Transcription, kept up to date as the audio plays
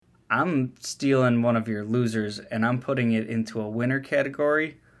I'm stealing one of your losers and I'm putting it into a winner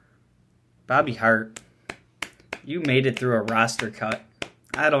category. Bobby Hart, you made it through a roster cut.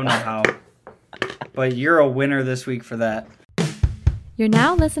 I don't know how, but you're a winner this week for that. You're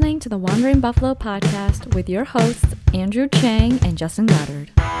now listening to the Wandering Buffalo podcast with your hosts, Andrew Chang and Justin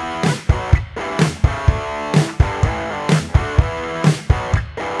Goddard.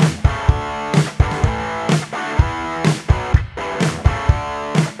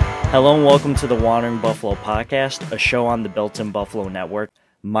 Hello and welcome to the Wandering Buffalo podcast, a show on the Built-In Buffalo Network.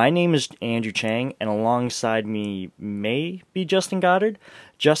 My name is Andrew Chang, and alongside me may be Justin Goddard.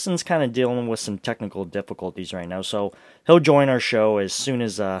 Justin's kind of dealing with some technical difficulties right now, so he'll join our show as soon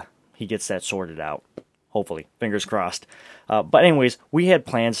as he gets that sorted out. Hopefully, fingers crossed. But anyways, we had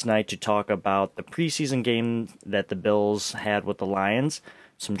plans tonight to talk about the preseason game that the Bills had with the Lions,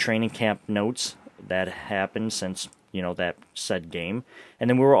 some training camp notes that happened since that said game. And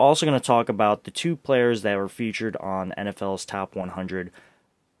then we were also going to talk about the two players that were featured on NFL's Top 100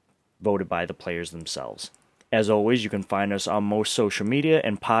 voted by the players themselves. As always, you can find us on most social media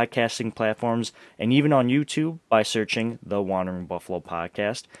and podcasting platforms, and even on YouTube by searching the Wandering Buffalo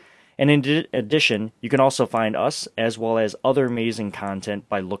podcast. And in addition, you can also find us as well as other amazing content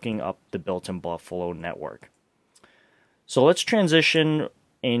by looking up the Built-In Buffalo Network. So let's transition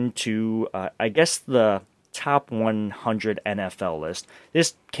into, the Top 100 NFL list.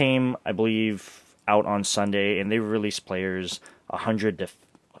 This came, I believe, out on Sunday, and they released players 100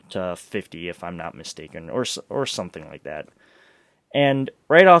 to 50, if I'm not mistaken, or something like that. And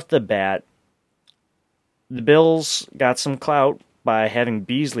right off the bat, the Bills got some clout by having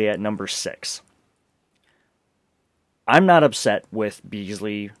Beasley at number 6. I'm not upset with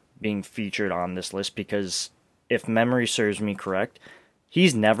Beasley being featured on this list because, if memory serves me correct,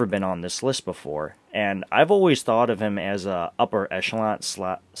 he's never been on this list before, and I've always thought of him as a upper echelon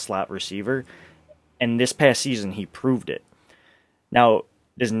slot receiver, and this past season he proved it. Now,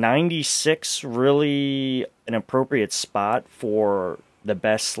 is 96 really an appropriate spot for the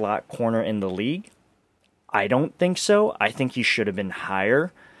best slot corner in the league? I don't think so. I think he should have been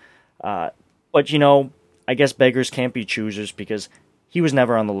higher. But, I guess beggars can't be choosers because he was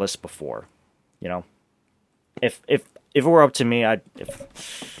never on the list before. If it were up to me, I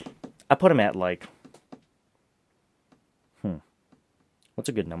put him at what's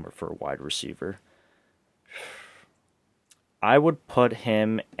a good number for a wide receiver? I would put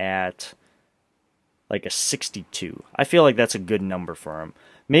him at a 62. I feel like that's a good number for him.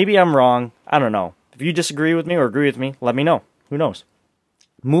 Maybe I'm wrong. I don't know. If you disagree with me or agree with me, let me know. Who knows?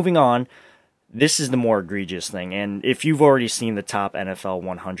 Moving on, this is the more egregious thing. And if you've already seen the top NFL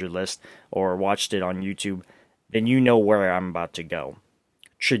 100 list or watched it on YouTube, then you know where I'm about to go.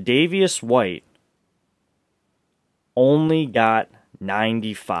 Tre'Davious White only got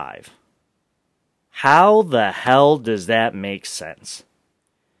 95. How the hell does that make sense?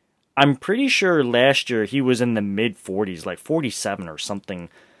 I'm pretty sure last year he was in the mid-40s, like 47 or something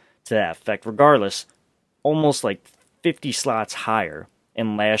to that effect. Regardless, almost 50 slots higher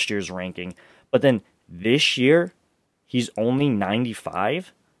in last year's ranking. But then this year, he's only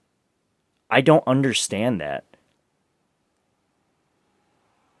 95? I don't understand that.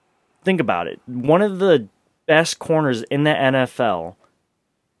 Think about it. One of the best corners in the NFL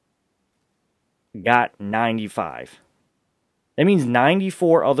got 95. That means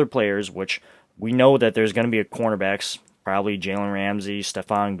 94 other players, which we know that there's going to be a cornerbacks, probably Jalen Ramsey,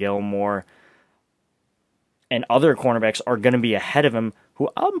 Stephon Gilmore, and other cornerbacks are going to be ahead of him, who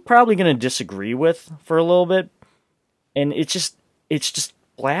I'm probably going to disagree with for a little bit. And it's just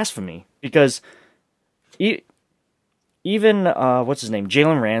blasphemy because even what's his name,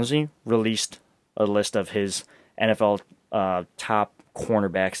 Jalen Ramsey released a list of his NFL top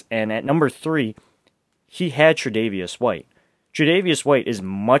cornerbacks, and at number 3, he had Tre'Davious White. Tre'Davious White is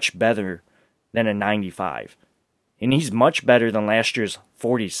much better than a 95, and he's much better than last year's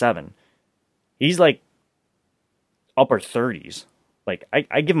 47. He's upper 30s.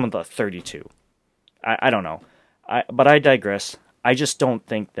 I give him the 32. I don't know. But I digress. I just don't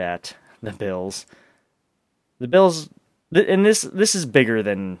think that the Bills, and this is bigger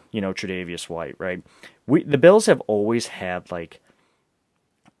than Tre'Davious White, right? The Bills have always had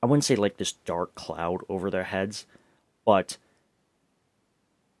I wouldn't say this dark cloud over their heads, but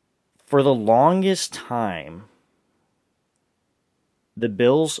for the longest time, the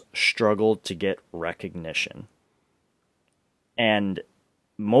Bills struggled to get recognition, and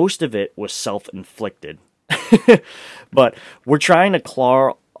most of it was self-inflicted. But we're trying to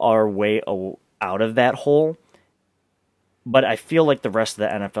claw our way out of that hole. But I feel like the rest of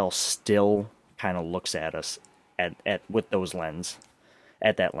the NFL still kind of looks at us with those lens.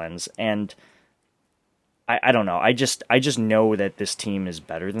 at that lens. And I don't know. I just know that this team is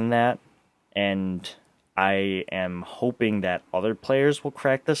better than that, and I am hoping that other players will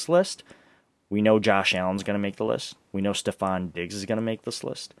crack this list. We know Josh Allen's going to make the list. We know Stephon Diggs is going to make this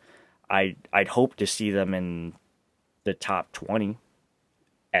list. I'd hope to see them in the top 20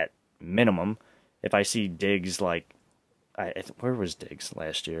 at minimum. If I see Diggs, like, where was Diggs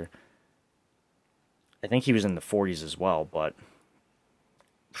last year? I think he was in the 40s as well, but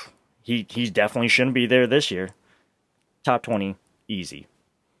he definitely shouldn't be there this year. Top 20, easy.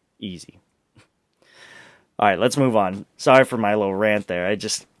 All right, let's move on. Sorry for my little rant there. It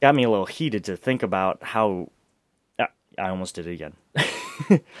just got me a little heated to think about how... I almost did it again.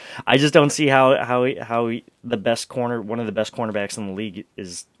 I just don't see how the best one of the best cornerbacks in the league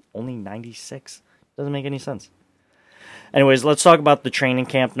is only 96. Doesn't make any sense. Anyways, let's talk about the training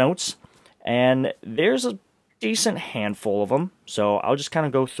camp notes. And there's a decent handful of them. So I'll just kind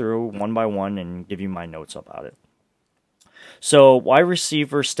of go through one by one and give you my notes about it. So wide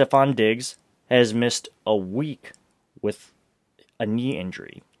receiver Stephon Diggs has missed a week with a knee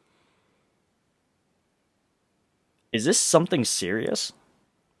injury. Is this something serious,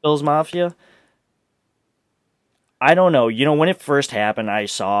 Bills Mafia? I don't know. When it first happened, I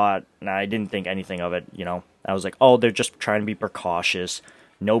saw it, and I didn't think anything of it, I was like, oh, they're just trying to be precautious.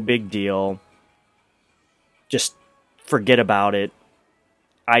 No big deal. Just forget about it.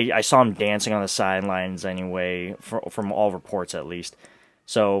 I saw him dancing on the sidelines anyway, from all reports at least.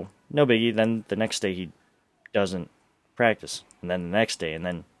 So, no biggie. Then the next day he doesn't practice. And then the next day, and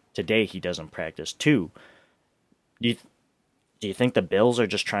then today he doesn't practice too. Do you think the Bills are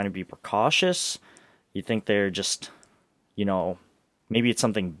just trying to be precautious? You think they're just, maybe it's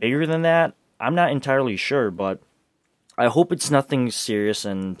something bigger than that? I'm not entirely sure, but I hope it's nothing serious.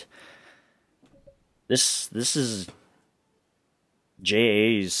 And this is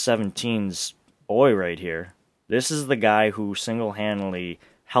JA's 17's boy right here. This is the guy who single-handedly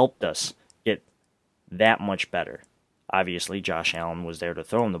helped us get that much better. Obviously, Josh Allen was there to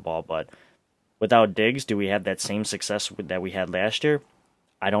throw him the ball, but without Diggs, do we have that same success that we had last year?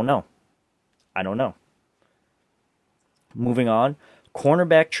 I don't know. Moving on,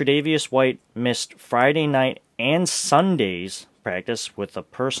 cornerback Tre'Davious White missed Friday night and Sunday's practice with a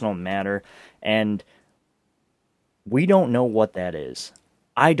personal matter, and we don't know what that is.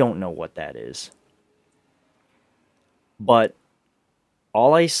 I don't know what that is. But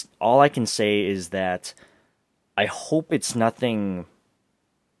all I can say is that I hope it's nothing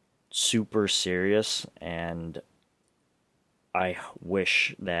super serious, and I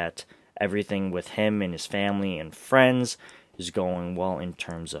wish that everything with him and his family and friends is going well in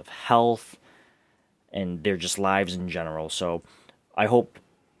terms of health and their just lives in general. So I hope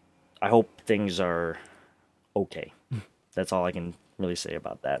things are okay. That's all I can really say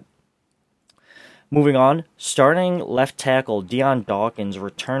about that. Moving on, starting left tackle Dion Dawkins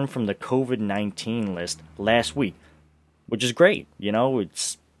returned from the COVID-19 list last week, which is great.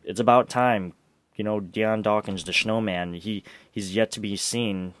 It's about time. Dion Dawkins, the snowman, he's yet to be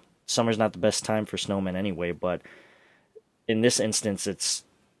seen. Summer's not the best time for snowmen anyway, but in this instance, it's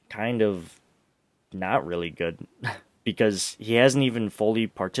kind of not really good because he hasn't even fully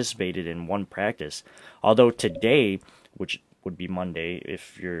participated in one practice. Although today, which would be Monday,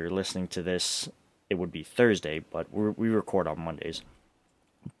 if you're listening to this, it would be Thursday, but we record on Mondays.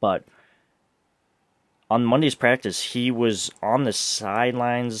 But on Monday's practice, he was on the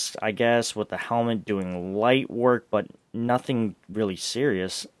sidelines, I guess, with the helmet doing light work, but nothing really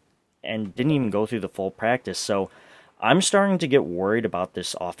serious, and didn't even go through the full practice. So I'm starting to get worried about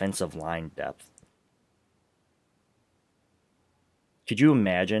this offensive line depth. Could you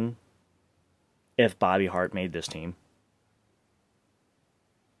imagine if Bobby Hart made this team?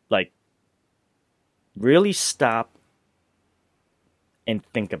 Really stop and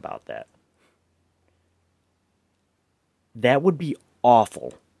think about that. That would be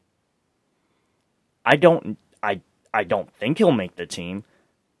awful. I don't think he'll make the team.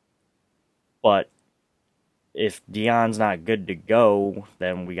 But if Dion's not good to go,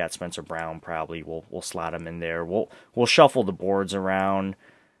 then we got Spencer Brown probably. We'll slot him in there. We'll shuffle the boards around.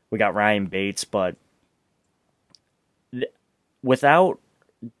 We got Ryan Bates, but without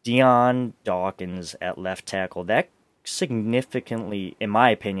Dion Dawkins at left tackle, that significantly, in my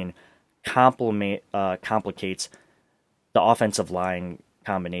opinion, complicates the offensive line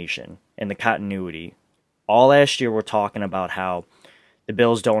combination and the continuity. All last year we're talking about how the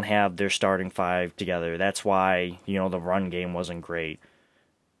Bills don't have their starting five together. That's why, the run game wasn't great.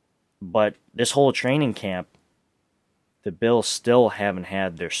 But this whole training camp, the Bills still haven't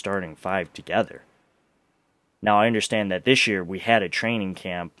had their starting five together. Now, I understand that this year we had a training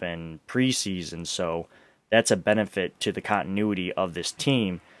camp and preseason, so that's a benefit to the continuity of this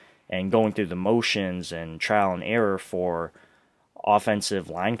team and going through the motions and trial and error for offensive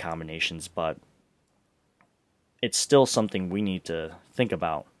line combinations, but it's still something we need to think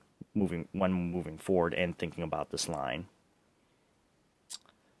about moving forward and thinking about this line.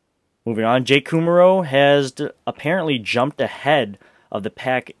 Moving on, Jake Kumerow has apparently jumped ahead of the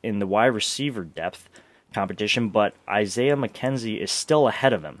pack in the wide receiver depth competition, but Isaiah McKenzie is still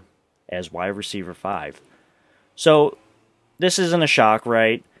ahead of him as wide receiver 5. So this isn't a shock,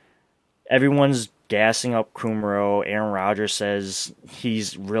 right? Everyone's gassing up Kumerow. Aaron Rodgers says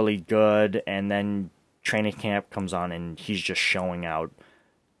he's really good, and then training camp comes on and he's just showing out,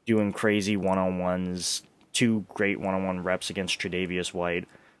 doing crazy one-on-ones, 2 great one-on-one reps against Tre'Davious White,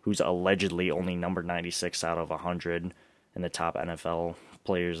 who's allegedly only number 96 out of 100 in the top NFL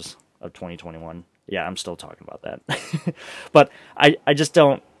players of 2021. Yeah, I'm still talking about that. But I just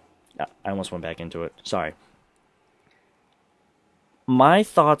don't... I almost went back into it. Sorry. My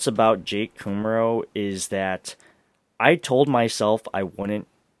thoughts about Jake Kumerow is that I told myself I wouldn't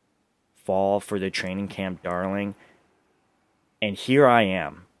fall for the training camp darling, and here I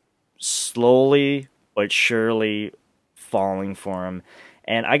am, slowly but surely falling for him.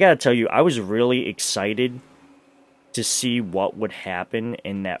 And I gotta tell you, I was really excited to see what would happen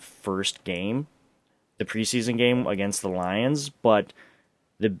in that first game, the preseason game against the Lions, but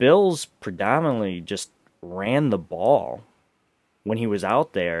the Bills predominantly just ran the ball when he was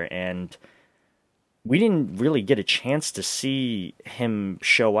out there, and we didn't really get a chance to see him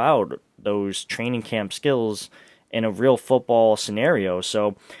show out those training camp skills in a real football scenario.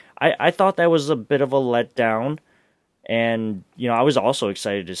 So I thought that was a bit of a letdown. And, I was also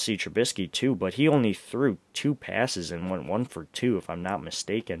excited to see Trubisky too, but he only threw 2 passes and went 1 for 2, if I'm not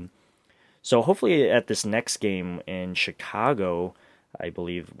mistaken. So hopefully at this next game in Chicago, I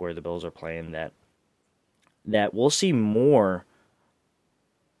believe, where the Bills are playing, that we'll see more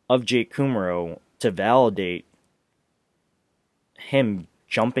of Jake Kumerow to validate him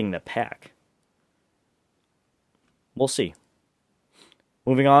jumping the pack. We'll see.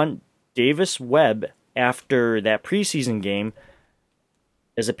 Moving on, Davis Webb, after that preseason game,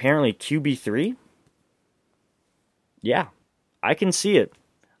 is apparently QB3. Yeah, I can see it.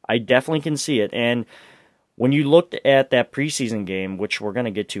 I definitely can see it. And when you looked at that preseason game, which we're going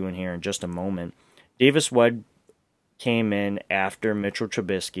to get to in here in just a moment, Davis Webb came in after Mitchell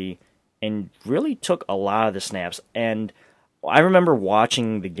Trubisky and really took a lot of the snaps. And I remember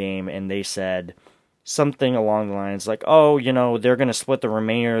watching the game, and they said something along the lines like, they're going to split the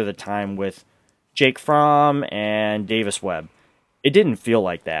remainder of the time with Jake Fromm and Davis Webb. It didn't feel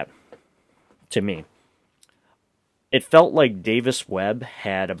like that to me. It felt like Davis Webb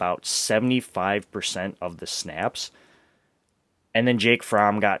had about 75% of the snaps, and then Jake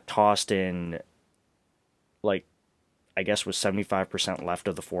Fromm got tossed in, I guess with 75% left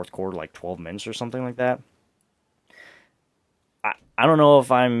of the fourth quarter, 12 minutes or something like that. I don't know if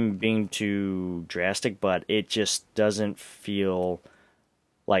I'm being too drastic, but it just doesn't feel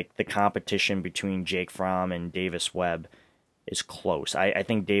like the competition between Jake Fromm and Davis Webb is close. I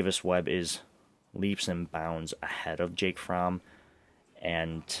think Davis Webb is leaps and bounds ahead of Jake Fromm,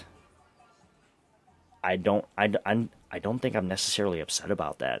 and I don't think I'm necessarily upset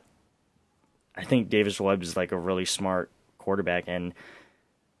about that. I think Davis Webb is a really smart quarterback, and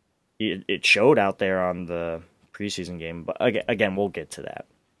it showed out there on the preseason game. But again, we'll get to that.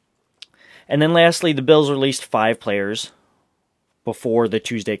 And then lastly, the Bills released 5 players before the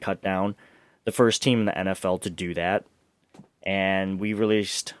Tuesday cutdown, the first team in the NFL to do that. And we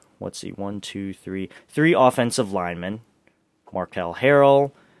released, 3 offensive linemen: Markel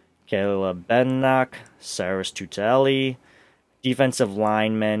Harrell, Caleb Bennock, Cyrus Tuteli, defensive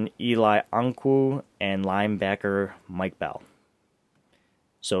lineman Eli Ankou, and linebacker Mike Bell.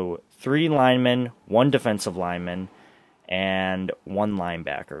 So 3 linemen, 1 defensive lineman, and 1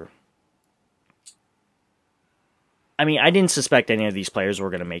 linebacker. I mean, I didn't suspect any of these players were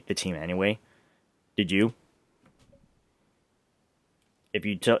going to make the team anyway. Did you? If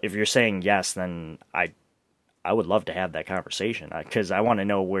you're saying yes, then I would love to have that conversation, because I want to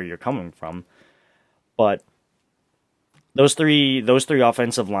know where you're coming from. But those three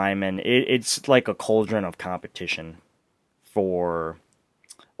offensive linemen, it's like a cauldron of competition for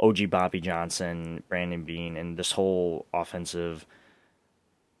OG Bobby Johnson, Brandon Beane, and this whole offensive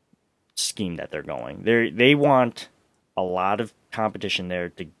scheme that they're going. They want a lot of competition there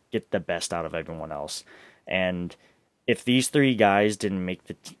to get the best out of everyone else. And if these 3 guys didn't make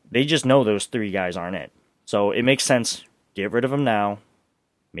they just know those 3 guys aren't it. So it makes sense. Get rid of them now.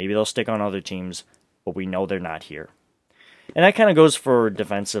 Maybe they'll stick on other teams. but we know they're not here. And that kind of goes for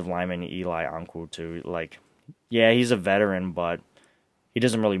defensive lineman Eli Ankou too. Like, yeah, he's a veteran, but he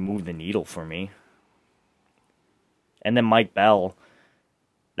doesn't really move the needle for me. And then Mike Bell,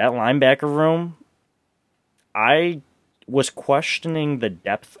 that linebacker room, I was questioning the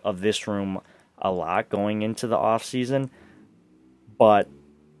depth of this room a lot going into the offseason. But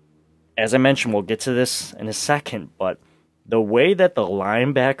as I mentioned, we'll get to this in a second, but the way that the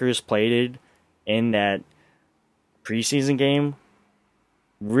linebackers played it in that preseason game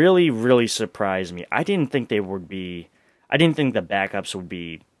really, really surprised me. I didn't think the backups would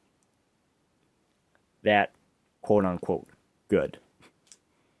be that quote unquote good.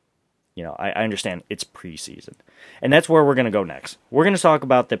 You know, I understand it's preseason. And that's where we're going to go next. We're going to talk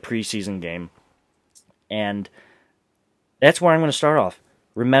about the preseason game. And that's where I'm going to start off.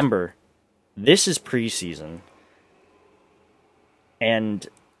 Remember, this is preseason. And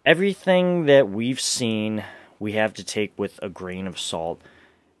everything that we've seen, we have to take with a grain of salt.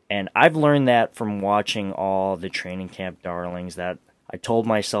 And I've learned that from watching all the training camp darlings that I told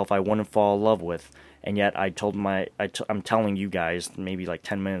myself I wouldn't fall in love with. And yet I'm telling you guys maybe like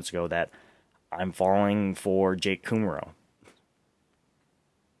 10 minutes ago that I'm falling for Jake Kumerow.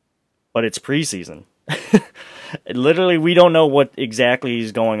 But it's preseason. Literally, we don't know what exactly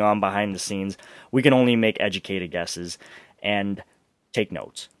is going on behind the scenes. We can only make educated guesses and take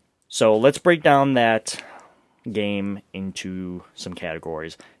notes. So let's break down that game into some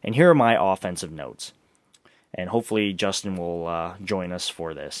categories. And here are my offensive notes. And hopefully Justin will join us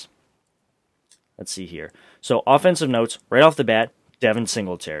for this. Let's see here. So offensive notes, right off the bat, Devin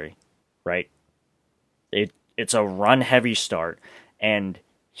Singletary, right? It's a run-heavy start, and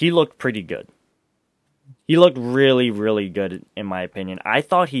he looked pretty good. He looked really, really good, in my opinion. I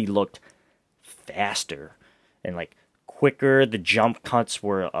thought he looked faster and, like, quicker. The jump cuts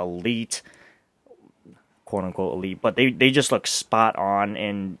were elite, quote-unquote elite, but they just look spot on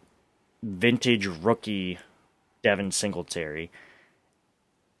in vintage rookie Devin Singletary.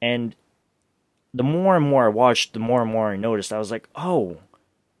 And the more and more I watched, the more and more I noticed, I was like, oh,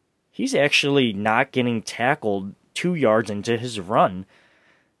 he's actually not getting tackled 2 yards into his run.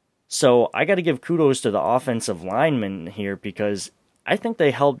 So I got to give kudos to the offensive linemen here because I think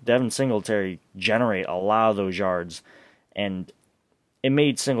they helped Devin Singletary generate a lot of those yards, and it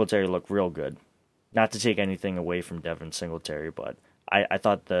made Singletary look real good. Not to take anything away from Devin Singletary, but I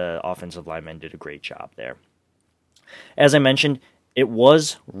thought the offensive linemen did a great job there. As I mentioned, it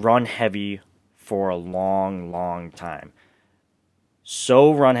was run heavy for a long, long time.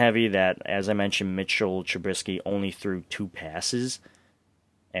 So run heavy that, as I mentioned, Mitchell Trubisky only threw 2 passes,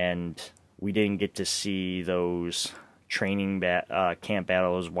 and we didn't get to see those training camp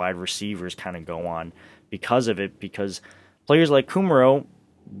battles, wide receivers kind of go on because of it, because players like Kumerow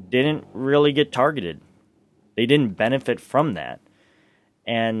didn't really get targeted. They didn't benefit from that.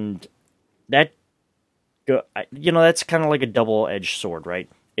 And that, that's kind of like a double-edged sword, right?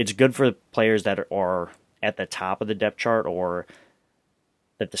 It's good for players that are at the top of the depth chart or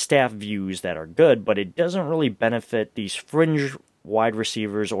that the staff views that are good, but it doesn't really benefit these fringe wide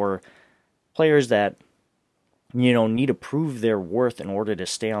receivers or players that, need to prove their worth in order to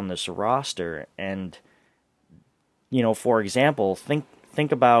stay on this roster. And, for example, think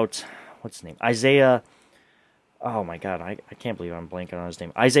about, what's his name? Isaiah, oh my God, I can't believe I'm blanking on his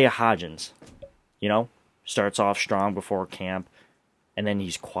name. Isaiah Hodgins, starts off strong before camp, and then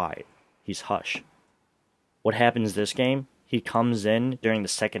he's quiet. He's hush. What happens this game? He comes in during the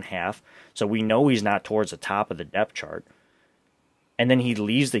second half, so we know he's not towards the top of the depth chart. And then he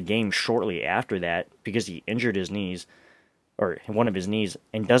leaves the game shortly after that because he injured his knees, or one of his knees,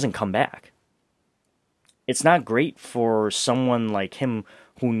 and doesn't come back. It's not great for someone like him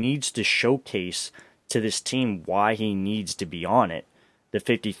who needs to showcase to this team why he needs to be on it, the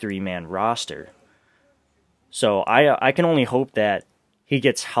 53-man roster. So I can only hope that he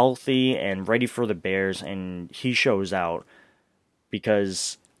gets healthy and ready for the Bears and he shows out,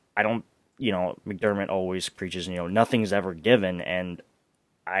 because I don't, McDermott always preaches, nothing's ever given, and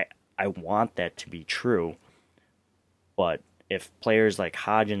I want that to be true. But if players like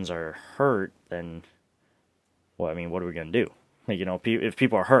Hodgins are hurt, then, what are we going to do? If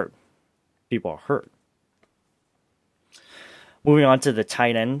people are hurt, people are hurt. Moving on to the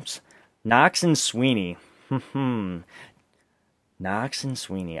tight ends, Knox and Sweeney. Knox and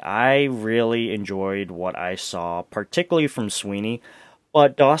Sweeney. I really enjoyed what I saw, particularly from Sweeney,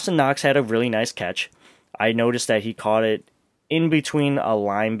 but Dawson Knox had a really nice catch. I noticed that he caught it in between a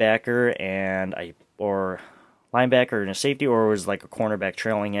linebacker and a safety, or it was like a cornerback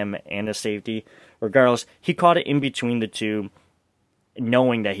trailing him and a safety. Regardless, he caught it in between the two,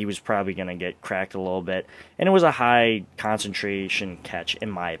 knowing that he was probably going to get cracked a little bit. And it was a high concentration catch, in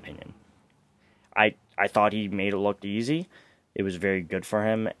my opinion. I thought he made it look easy. It was very good for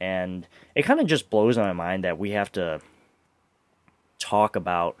him. And it kind of just blows my mind that we have to talk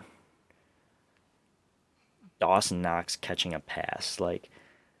about Dawson Knox catching a pass. Like,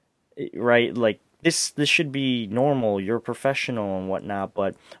 right? Like, this should be normal. You're a professional and whatnot.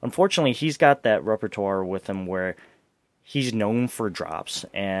 But unfortunately, he's got that repertoire with him where he's known for drops,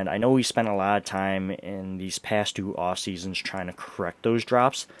 and I know he spent a lot of time in these past 2 off seasons trying to correct those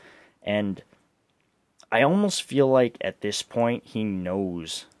drops, and I almost feel like at this point he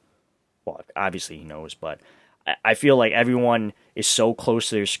knows, well, obviously he knows, but I feel like everyone is so close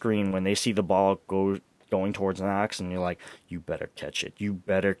to their screen when they see the ball going towards Knox, and you're like, you better catch it, you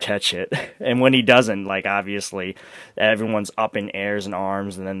better catch it, and when he doesn't, like, obviously, everyone's up in airs and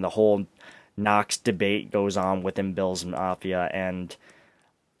arms, and then the whole Knox debate goes on within Bills Mafia, and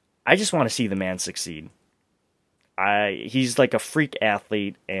I just want to see the man succeed. He's like a freak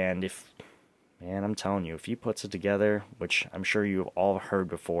athlete, and I'm telling you, if he puts it together, which I'm sure you've all heard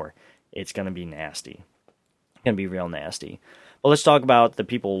before, it's going to be nasty. It's going to be real nasty. But let's talk about the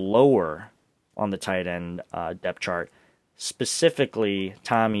people lower on the tight end depth chart, specifically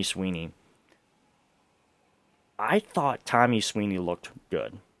Tommy Sweeney. I thought Tommy Sweeney looked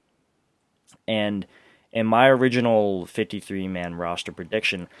good. And in my original 53-man roster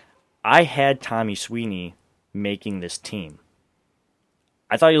prediction, I had Tommy Sweeney making this team.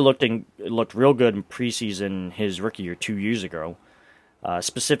 I thought he looked real good in preseason his rookie year 2 years ago,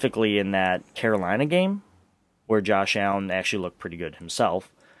 specifically in that Carolina game where Josh Allen actually looked pretty good himself.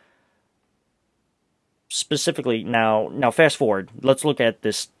 Specifically, now fast forward, let's look at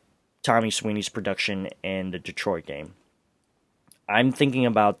this Tommy Sweeney's production in the Detroit game. I'm thinking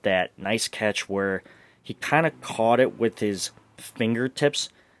about that nice catch where he kind of caught it with his fingertips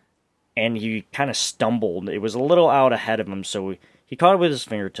and he kind of stumbled. It was a little out ahead of him, so he caught it with his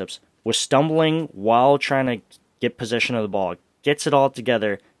fingertips, was stumbling while trying to get possession of the ball, gets it all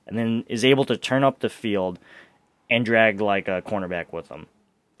together, and then is able to turn up the field and drag like a cornerback with him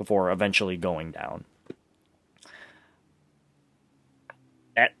before eventually going down.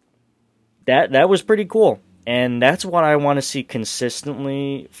 That was pretty cool. And that's what I want to see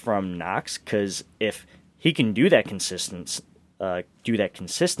consistently from Knox, because if he can do that consistently,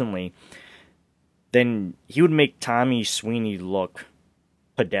 then he would make Tommy Sweeney look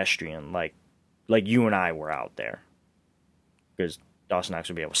pedestrian, like you and I were out there. Because Dawson Knox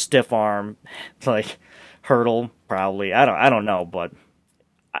would be able to stiff arm, like hurdle, probably. I don't know, but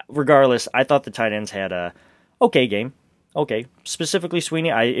regardless, I thought the tight ends had a okay game. Okay, specifically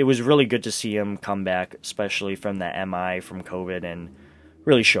Sweeney, it was really good to see him come back, especially from the MI from COVID, and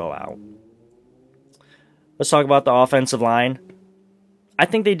really show out. Let's talk about the offensive line. I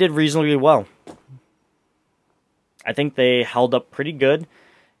think they did reasonably well. I think they held up pretty good,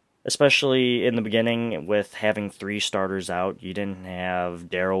 especially in the beginning with having 3 starters out. You didn't have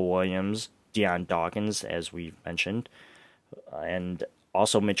Darrell Williams, Dion Dawkins, as we mentioned, and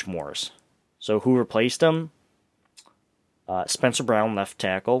also Mitch Morse. So who replaced him? Spencer Brown, left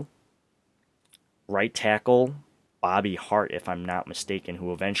tackle. Right tackle, Bobby Hart, if I'm not mistaken,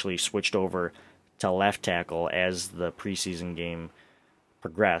 who eventually switched over to left tackle as the preseason game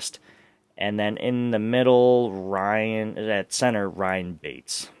progressed. And then in the middle, at center, Ryan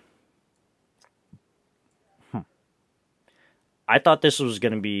Bates. I thought this was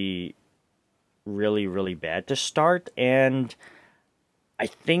going to be really, really bad to start, and I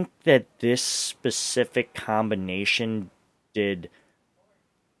think that this specific combination did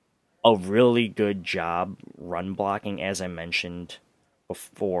a really good job run blocking, as I mentioned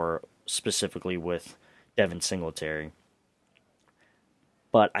before, specifically with Devin Singletary.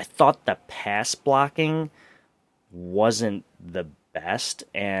 But I thought the pass blocking wasn't the best,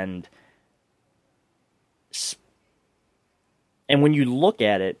 and when you look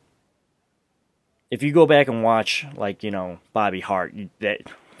at it, if you go back and watch, Bobby Hart,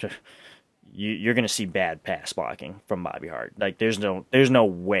 you're going to see bad pass blocking from Bobby Hart. Like, there's no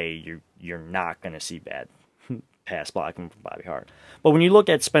way you're not going to see bad pass blocking from Bobby Hart. But when you look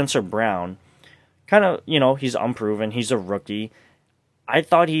at Spencer Brown, kind of, he's unproven, he's a rookie. I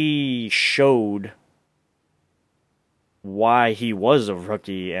thought he showed why he was a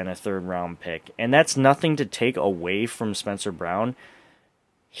rookie and a 3rd round pick. And that's nothing to take away from Spencer Brown.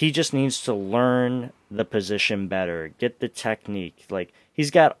 He just needs to learn the position better, get the technique. Like,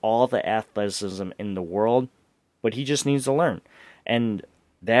 he's got all the athleticism in the world, but he just needs to learn. And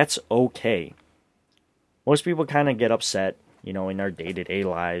that's okay. Most people kind of get upset, in our day-to-day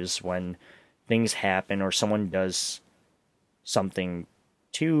lives when things happen or someone does something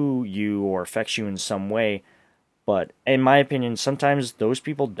to you or affects you in some way. But in my opinion, sometimes those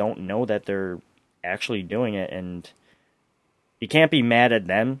people don't know that they're actually doing it, and you can't be mad at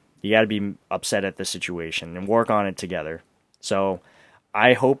them. You got to be upset at the situation and work on it together. So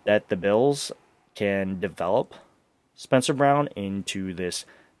I hope that the Bills can develop Spencer Brown into this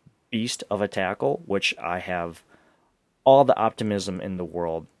beast of a tackle, which I have all the optimism in the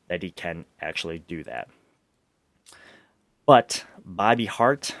world that he can actually do that. But Bobby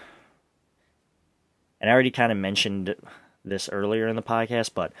Hart, and I already kind of mentioned this earlier in the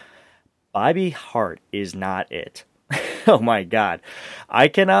podcast, but Bobby Hart is not it. Oh my God. I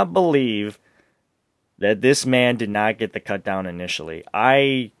cannot believe that this man did not get the cut down initially.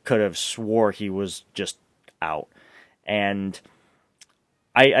 I could have swore he was just out. And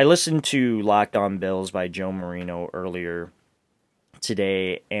I listened to Locked On Bills by Joe Marino earlier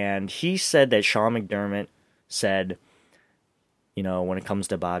today, and he said that Sean McDermott said, you know, when it comes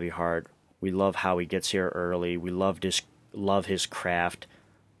to Bobby Hart, we love how he gets here early. We love his craft,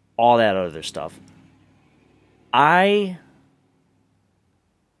 all that other stuff. I'm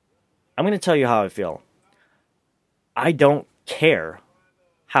going to tell you how I feel. I don't care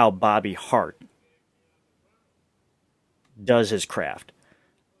how Bobby Hart does his craft.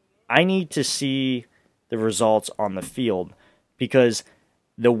 I need to see the results on the field, because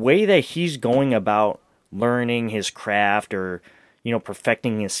the way that he's going about learning his craft or, you know,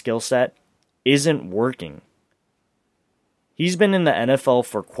 perfecting his skill set isn't working. He's been in the NFL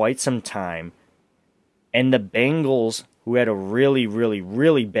for quite some time, and the Bengals, who had a really, really,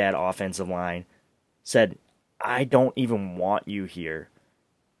 really bad offensive line, said, I don't even want you here.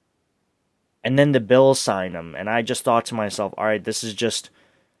 And then the Bills signed him, and I just thought to myself, all right, this is just,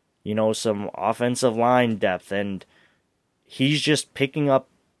 you know, some offensive line depth, and he's just picking up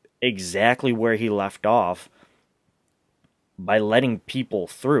exactly where he left off by letting people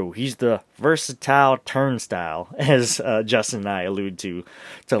through. He's the versatile turnstile, as Justin and I allude to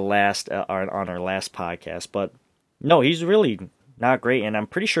last on our last podcast. But no, he's really not great, and I'm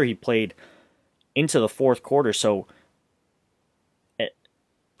pretty sure he played into the fourth quarter, so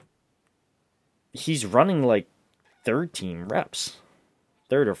he's running like third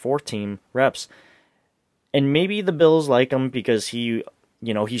or fourth team reps. And maybe the Bills like him because he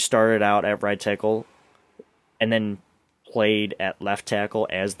started out at right tackle and then played at left tackle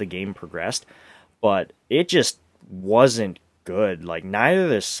as the game progressed, but it just wasn't good. Like, neither of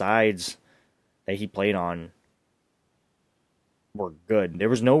the sides that he played on were good. There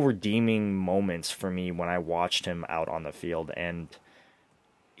was no redeeming moments for me when I watched him out on the field, and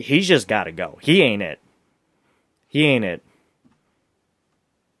he's just got to go. He ain't it.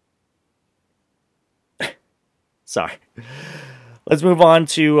 Sorry. Let's move on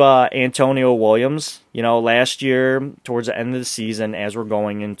to Antonio Williams. You know, last year, towards the end of the season, as we're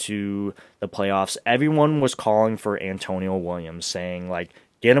going into the playoffs, everyone was calling for Antonio Williams, saying, like,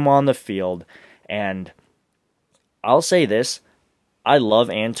 get him on the field. And I'll say this, I love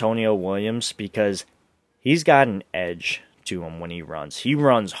Antonio Williams because he's got an edge to him when he runs. He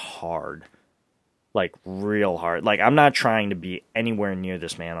runs hard, like real hard. Like, I'm not trying to be anywhere near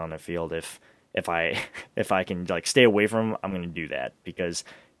this man on the field. If I can, like, stay away from him, I'm going to do that, because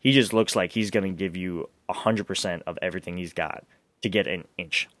he just looks like he's going to give you 100% of everything he's got to get an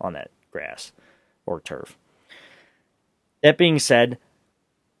inch on that grass or turf. That being said,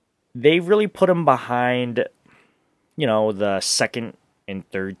 they really put him behind, you know, the second and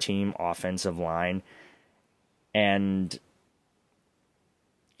third team offensive line, and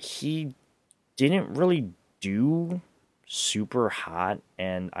he didn't really do super hot,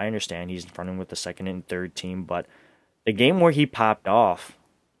 and I understand he's running with the second and third team, but the game where he popped off,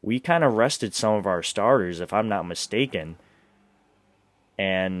 we kind of rested some of our starters, if I'm not mistaken,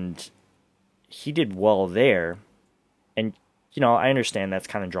 and he did well there. And, you know, I understand that's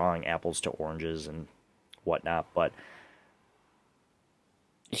kind of drawing apples to oranges and whatnot, but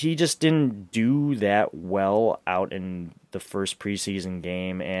he just didn't do that well out in the first preseason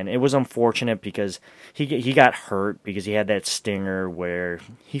game, and it was unfortunate because he got hurt because he had that stinger where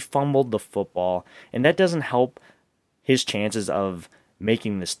he fumbled the football, and that doesn't help his chances of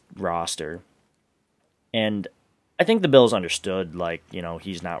making this roster. And I think the Bills understood, like, you know,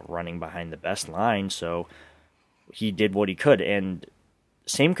 he's not running behind the best line, so he did what he could. And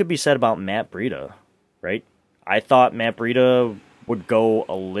same could be said about Matt Breida, right? I thought Matt Breida would go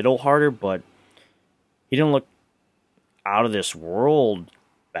a little harder, but he didn't look out of this world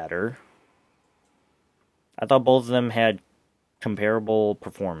better. I thought both of them had comparable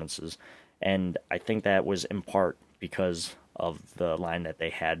performances, and I think that was in part because of the line that they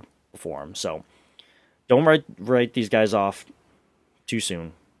had before him. So don't write these guys off too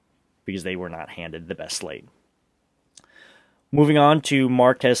soon because they were not handed the best slate. Moving on to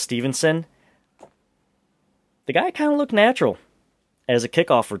Marquez Stevenson. The guy kind of looked natural as a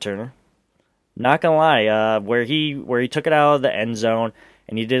kickoff returner. Not gonna lie, where he took it out of the end zone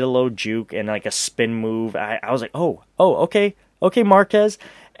and he did a low juke and like a spin move. I was like, oh, okay, Marquez.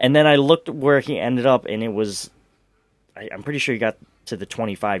 And then I looked where he ended up, and it was, I'm pretty sure he got to the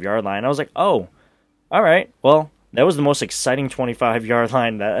 25-yard line. I was like, oh, all right. Well, that was the most exciting 25-yard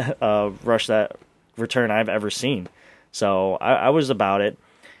line that that return I've ever seen. So I was about it.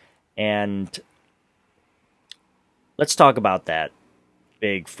 And let's talk about that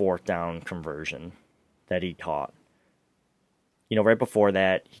big fourth down conversion that he caught. You know, right before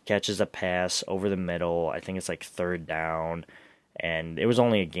that, he catches a pass over the middle. I think it's like third down. And it was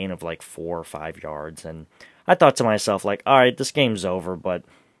only a gain of like 4 or 5 yards. And I thought to myself, like, all right, this game's over, but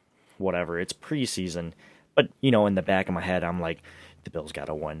whatever. It's preseason. But, you know, in the back of my head, I'm like, the Bills got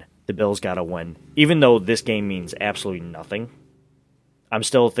to win. The Bills got to win. Even though this game means absolutely nothing, I'm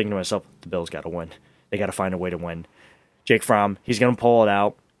still thinking to myself, the Bills got to win. They got to find a way to win. Jake Fromm, he's going to pull it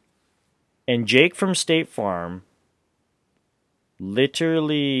out. And Jake from State Farm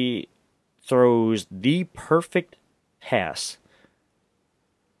literally throws the perfect pass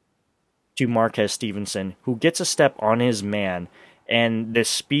to Marquez Stevenson, who gets a step on his man, and the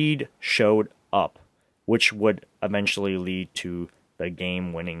speed showed up, which would eventually lead to the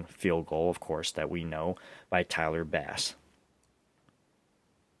game-winning field goal, of course, that we know, by Tyler Bass.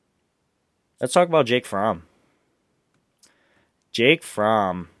 Let's talk about Jake Fromm. Jake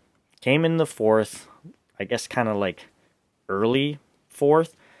Fromm came in the fourth, I guess kind of like early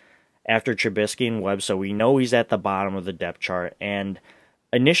fourth, after Trubisky and Webb, so we know he's at the bottom of the depth chart, and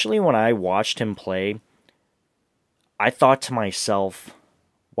initially, when I watched him play, I thought to myself,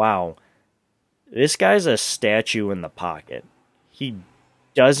 wow, this guy's a statue in the pocket. He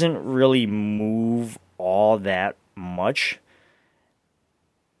doesn't really move all that much.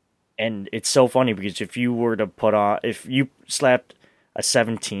 And it's so funny because if you slapped a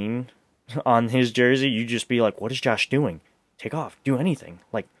 17 on his jersey, you'd just be like, what is Josh doing? Take off, do anything.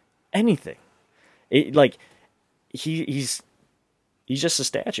 Like, anything. He's just a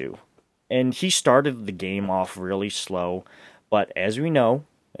statue. And he started the game off really slow. But as we know,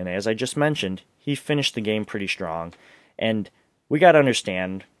 and as I just mentioned, he finished the game pretty strong. And we got to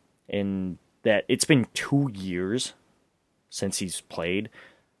understand in that it's been 2 years since he's played.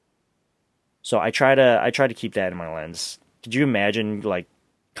 So I try to keep that in my lens. Could you imagine like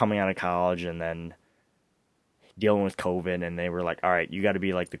coming out of college and then dealing with COVID and they were like, all right, you got to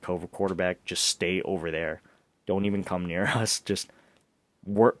be like the COVID quarterback. Just stay over there. Don't even come near us. Just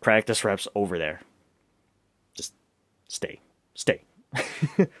work practice reps over there. Just stay.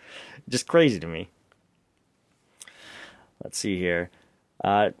 Just crazy to me. Let's see here.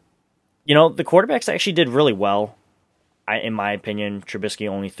 The quarterbacks actually did really well. In my opinion, Trubisky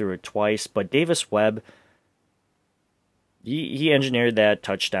only threw it twice, but Davis Webb, he engineered that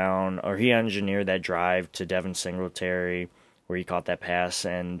touchdown, or he engineered that drive to Devin Singletary where he caught that pass,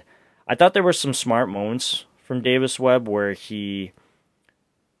 and I thought there were some smart moments from Davis Webb where he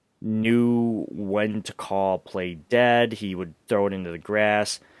knew when to call play dead. He would throw it into the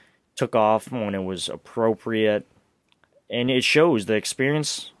grass, took off when it was appropriate, and it shows the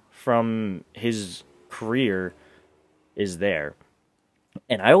experience from his career is there.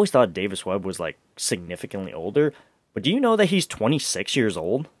 And I always thought Davis Webb was like significantly older, but do you know that he's 26 years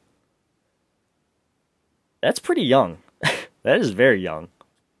old? That's pretty young. That is very young.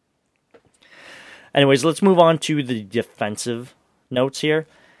 Anyways, let's move on to the defensive notes here.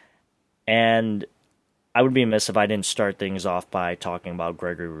 And I would be amiss if I didn't start things off by talking about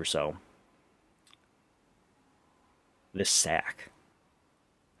Gregory Rousseau. The sack.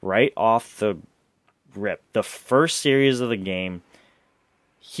 Right off the rip. The first series of the game,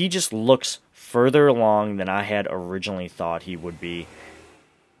 he just looks further along than I had originally thought he would be.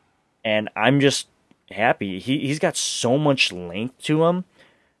 And I'm just happy. He's got so much length to him.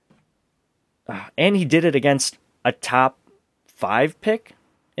 And he did it against a top 5 pick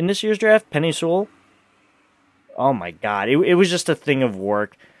in this year's draft, Penei Sewell. Oh my God. It was just a thing of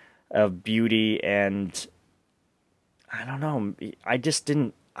work, of beauty, and I don't know.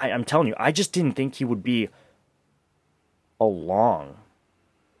 I'm telling you, I just didn't think he would be along.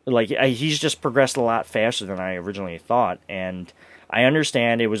 Like, he's just progressed a lot faster than I originally thought, and I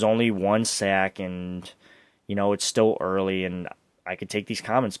understand it was only 1 sack, and, it's still early, and I could take these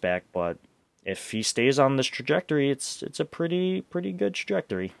comments back, but if he stays on this trajectory, it's a pretty good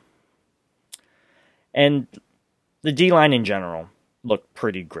trajectory. And the D-line in general looked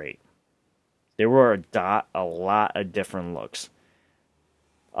pretty great. There were a lot of different looks.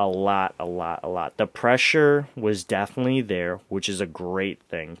 A lot. The pressure was definitely there, which is a great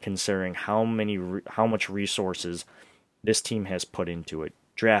thing considering how much resources this team has put into it.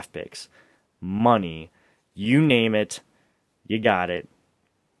 Draft picks, money, you name it, you got it.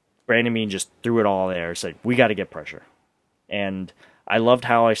 Brandon Beane just threw it all there. Said, we got to get pressure. And I loved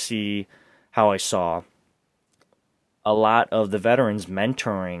how I saw a lot of the veterans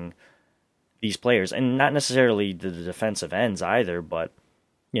mentoring these players, and not necessarily the defensive ends either, but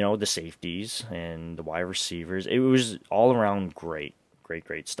the safeties and the wide receivers. It was all around great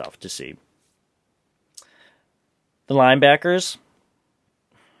stuff to see. The linebackers,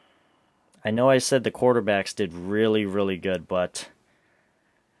 I know I said the quarterbacks did really, really good, but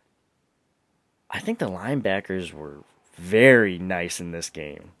I think the linebackers were very nice in this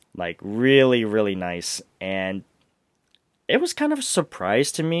game. Like, really, really nice. And it was kind of a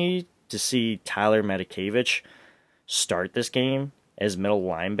surprise to me to see Tyler Matakevich start this game as middle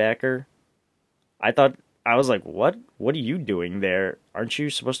linebacker. I was like, what are you doing there? Aren't you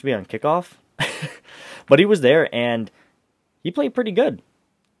supposed to be on kickoff? But he was there, and he played pretty good.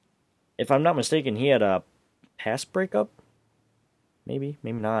 If I'm not mistaken, he had a pass breakup. Maybe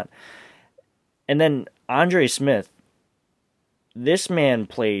not. And then Andre Smith, this man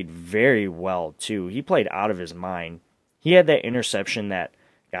played very well too. He played out of his mind. He had that interception that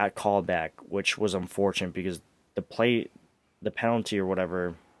got called back, which was unfortunate because the penalty or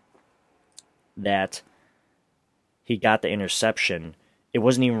whatever that he got the interception, it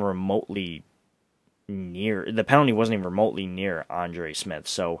wasn't even remotely near. The penalty wasn't even remotely near Andre Smith.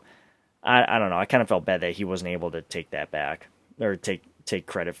 So I don't know. I kind of felt bad that he wasn't able to take that back or take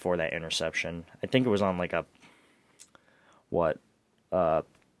credit for that interception. I think it was on like a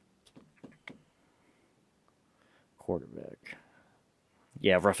quarterback.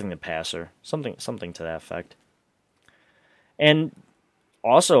 Yeah, roughing the passer. Something to that effect. And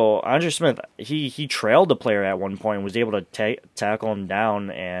also, Andre Smith, he trailed the player at one point and was able to tackle him down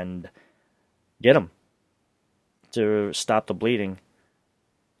and get him to stop the bleeding.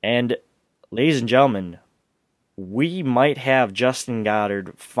 And, ladies and gentlemen, we might have Justin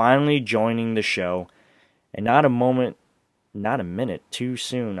Goddard finally joining the show, and not a minute too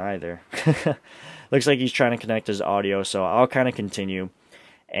soon either. Looks like he's trying to connect his audio, so I'll kind of continue.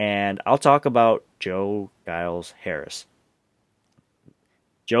 And I'll talk about Joe Giles Harris.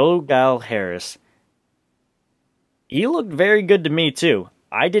 Joe Giles Harris, he looked very good to me too.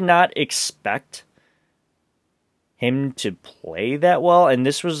 I did not expect him to play that well, and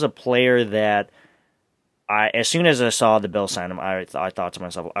this was a player that as soon as I saw the Bills sign him, I thought to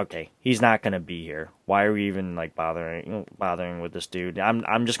myself, okay, he's not going to be here. Why are we even like bothering with this dude?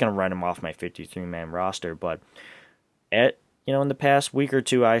 I'm just going to write him off my 53-man roster. But in the past week or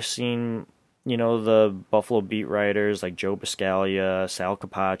two, I've seen the Buffalo beat writers like Joe Biscaglia, Sal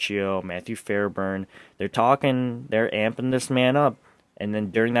Capaccio, Matthew Fairburn. They're amping this man up, and then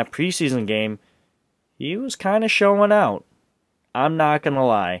during that preseason game, he was kind of showing out. I'm not going to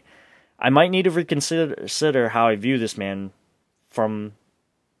lie. I might need to reconsider how I view this man from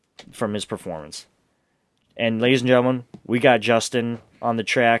his performance. And ladies and gentlemen, we got Justin on the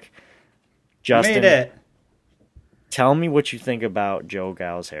track. Justin, made it. Tell me what you think about Joe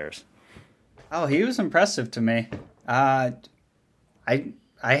Giles Harris. Oh, he was impressive to me. I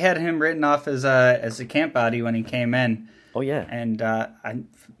had him written off as a camp body when he came in. Oh yeah, and I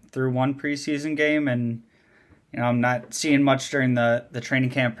threw one preseason game, and I'm not seeing much during the training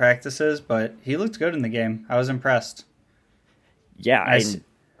camp practices, but he looked good in the game. I was impressed. Yeah,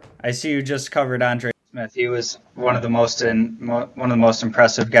 I see you just covered Andre Smith. He was one of the most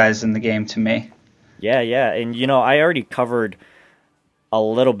impressive guys in the game to me. Yeah, and I already covered a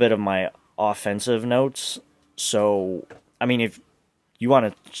little bit of my offensive notes. So, I mean, if you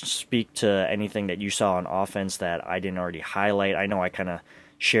want to speak to anything that you saw on offense that I didn't already highlight, I know I kind of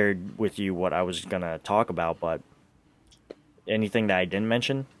shared with you what I was going to talk about, but anything that I didn't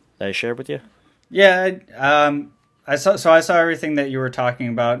mention that I shared with you? Yeah, I saw everything that you were talking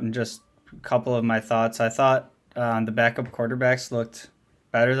about, and just a couple of my thoughts. I thought the backup quarterbacks looked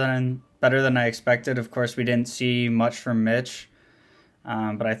better than I expected. Of course, we didn't see much from Mitch,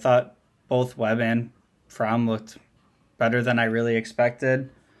 but I thought both Webb and Fromm looked better than I really expected.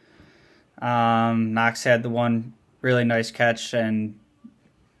 Knox had the one really nice catch, and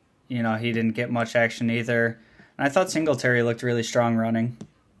he didn't get much action either. And I thought Singletary looked really strong running.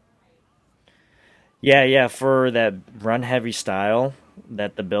 Yeah, for that run-heavy style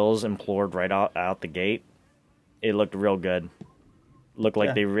that the Bills implored right out the gate, it looked real good. Looked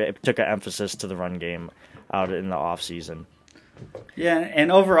like they took an emphasis to the run game out in the offseason. Yeah,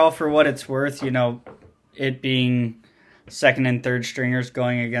 and overall, for what it's worth, it being second and third stringers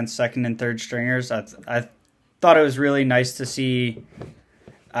going against second and third stringers, I thought it was really nice to see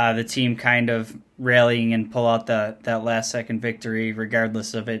the team kind of rallying and pull out that last second victory,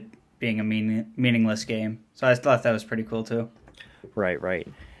 regardless of it being a meaningless game. So I thought that was pretty cool too. Right.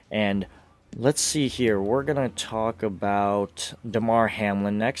 And let's see here. We're going to talk about Damar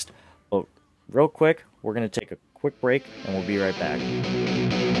Hamlin next. But real quick, we're going to take a quick break and we'll be right back.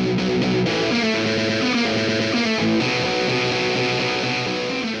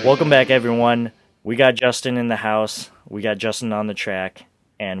 Welcome back, everyone. We got Justin in the house. We got Justin on the track.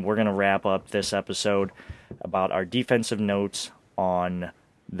 And we're going to wrap up this episode about our defensive notes on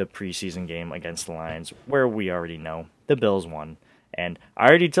the preseason game against the Lions, where we already know the Bills won. And I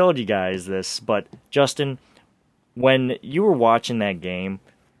already told you guys this, but Justin, when you were watching that game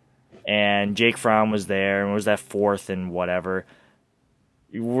and Jake Fromm was there and it was that fourth and whatever,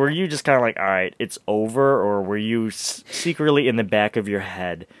 were you just kind of like, all right, it's over? Or were you secretly in the back of your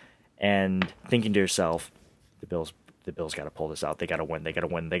head and thinking to yourself, the Bills got to pull this out. They got to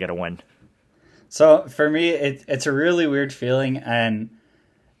win. So for me, it's a really weird feeling, and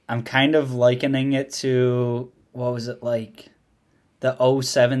I'm kind of likening it to, what was it like, the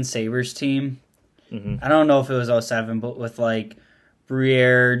 07 Sabres team. Mm-hmm. I don't know if it was 07, but with like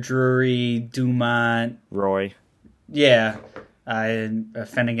Briere, Drury, Dumont. Roy. Yeah.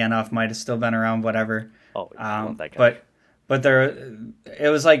 Finneganoff might have still been around, whatever. Oh, I love that guy. But it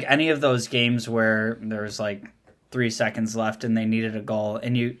was like any of those games where there was like 3 seconds left and they needed a goal,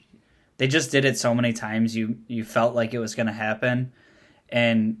 and they just did it so many times you felt like it was going to happen.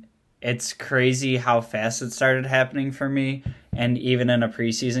 And it's crazy how fast it started happening for me. And even in a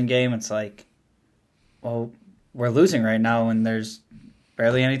preseason game, it's like, well, we're losing right now and there's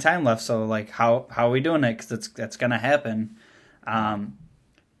barely any time left. So like, how are we doing it? Because that's going to happen. And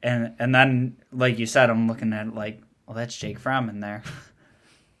then, like you said, I'm looking at like, well, that's Jake Fromm in there.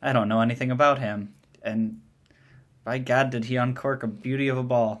 I don't know anything about him. And by God, did he uncork a beauty of a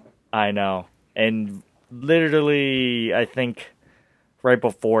ball. I know. And literally, I think right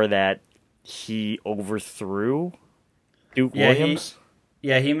before that, he overthrew Duke Williams.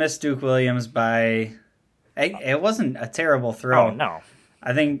 He missed Duke Williams by... It wasn't a terrible throw. Oh, no.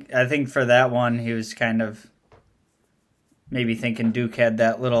 I think for that one, he was kind of maybe thinking Duke had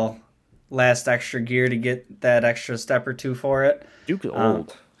that little last extra gear to get that extra step or two for it. Duke's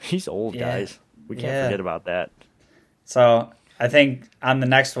old. He's old, guys. We can't forget about that. So I think on the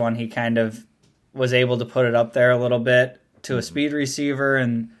next one, he kind of was able to put it up there a little bit to a speed receiver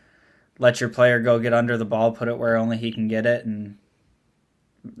and let your player go get under the ball, put it where only he can get it, and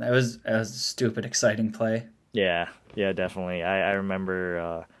that was a stupid, exciting play. Yeah, definitely. I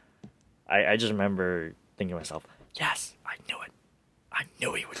remember. I just remember thinking to myself, "Yes, I knew it. I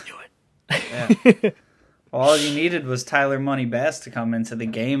knew he would do it." Yeah. All you needed was Tyler Money Bass to come into the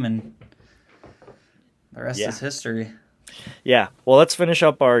game, and the rest is history. Yeah. Well, let's finish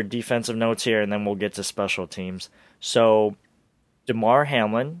up our defensive notes here, and then we'll get to special teams. So, Damar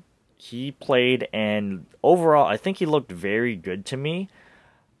Hamlin, he played, and overall, I think he looked very good to me.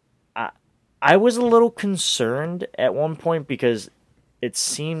 I was a little concerned at one point because it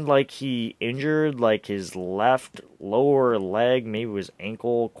seemed like he injured like his left lower leg, maybe his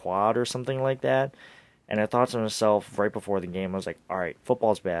ankle, quad, or something like that. And I thought to myself right before the game, I was like, all right,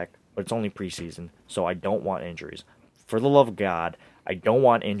 football's back, but it's only preseason, so I don't want injuries. For the love of God, I don't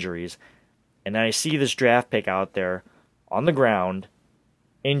want injuries. And then I see this draft pick out there on the ground,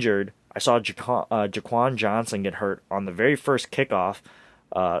 injured. I saw Jaquan Johnson get hurt on the very first kickoff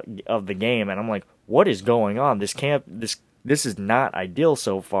of the game, and I'm like, what is going on? This is not ideal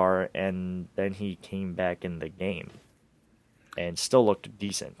so far. And then he came back in the game and still looked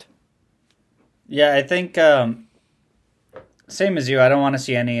decent. Yeah, I think same as you. I don't want to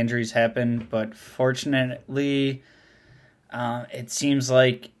see any injuries happen, but fortunately, it seems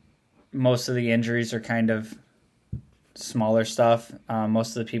like most of the injuries are kind of smaller stuff.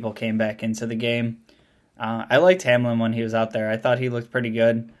 Most of the people came back into the game. I liked Hamlin when he was out there. I thought he looked pretty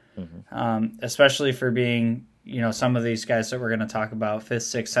good, especially for being, some of these guys that we're going to talk about,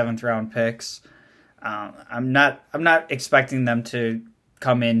 5th, 6th, 7th round picks. I'm not expecting them to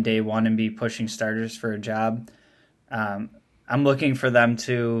come in day one and be pushing starters for a job. I'm looking for them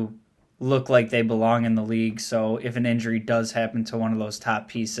to look like they belong in the league. So if an injury does happen to one of those top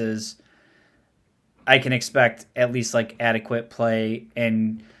pieces, I can expect at least like adequate play,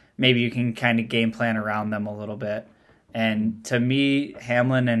 and maybe you can kind of game plan around them a little bit. And to me,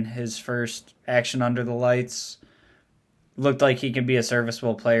 Hamlin in his first action under the lights looked like he could be a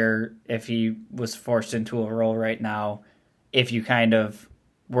serviceable player if he was forced into a role right now. if you kind of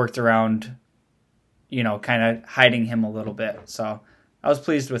worked around, kind of hiding him a little bit. So I was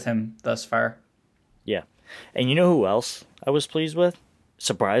pleased with him thus far. Yeah. And you know who else I was pleased with?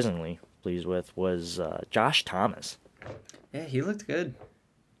 Surprisingly pleased with was Josh Thomas. Yeah, he looked good.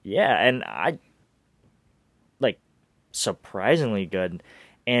 Yeah, and I surprisingly good.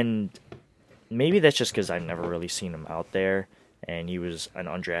 And maybe that's just because I've never really seen him out there, and he was an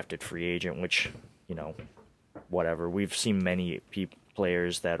undrafted free agent, which, whatever. We've seen many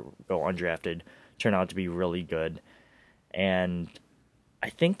players that go undrafted turn out to be really good. And I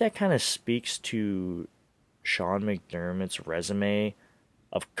think that kind of speaks to Sean McDermott's resume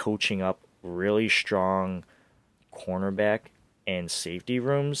of coaching up really strong cornerback and safety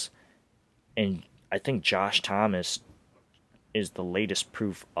rooms. And I think Josh Thomas is the latest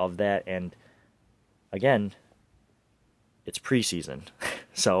proof of that. And again, it's preseason.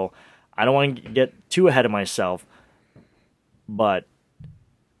 So I don't want to get too ahead of myself, but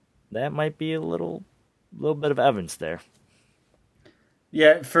that might be a little bit of evidence there.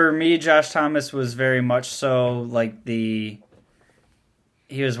 Yeah, for me, Josh Thomas was very much so like he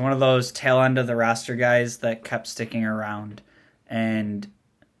was one of those tail end of the roster guys that kept sticking around. And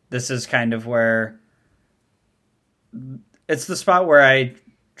this is kind of where it's the spot where I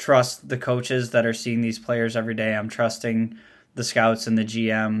trust the coaches that are seeing these players every day. I'm trusting the scouts and the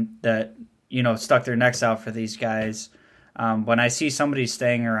GM that, stuck their necks out for these guys. When I see somebody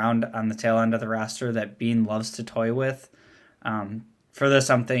staying around on the tail end of the roster that Bean loves to toy with, for this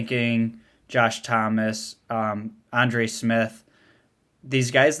I'm thinking Josh Thomas, Andre Smith,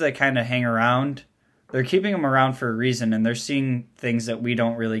 these guys that kind of hang around, they're keeping them around for a reason, and they're seeing things that we're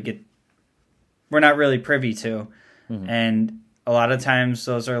not really privy to. Mm-hmm. And a lot of times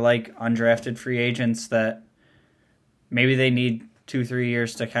those are like undrafted free agents that maybe they need 2-3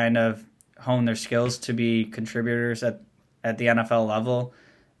 years to kind of hone their skills to be contributors at the NFL level.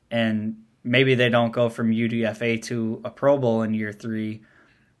 And maybe they don't go from UDFA to a Pro Bowl in year 3,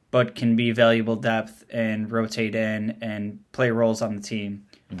 but can be valuable depth and rotate in and play roles on the team.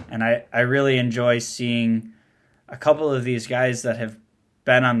 Mm-hmm. And I really enjoy seeing a couple of these guys that have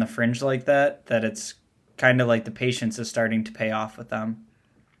been on the fringe like that it's kind of like the patience is starting to pay off with them.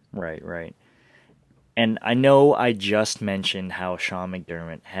 Right. And I know I just mentioned how Sean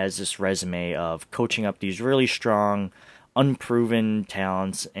McDermott has this resume of coaching up these really strong, unproven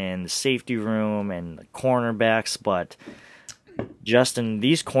talents in the safety room and the cornerbacks, but Justin,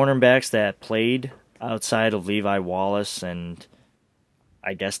 these cornerbacks that played outside of Levi Wallace and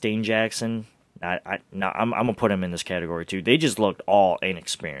I guess Dane Jackson, I'm gonna put him in this category too. They just looked all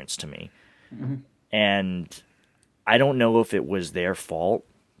inexperienced to me. Mm-hmm. And I don't know if it was their fault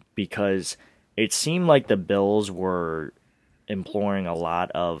because it seemed like the Bills were employing a lot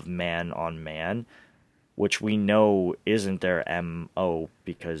of man-on-man, which we know isn't their MO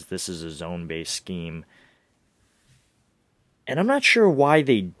because this is a zone-based scheme. And I'm not sure why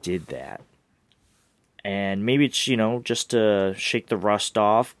they did that. And maybe it's, just to shake the rust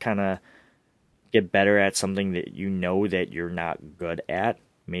off, kind of get better at something that that you're not good at.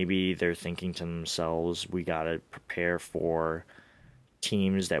 Maybe they're thinking to themselves, we got to prepare for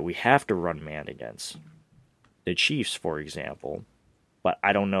teams that we have to run man against. The Chiefs, for example. But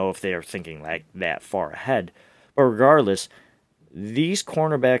I don't know if they are thinking like that far ahead. But regardless, these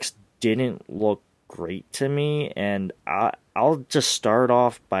cornerbacks didn't look great to me. And I'll just start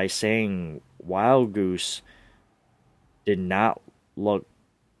off by saying Wild Goose did not look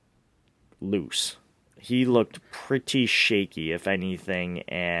loose. He looked pretty shaky, if anything,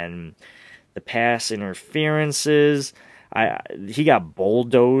 and the pass interferences, he got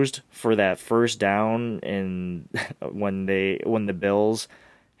bulldozed for that first down, and when the Bills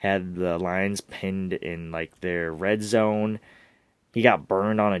had the Lions pinned in like their red zone, he got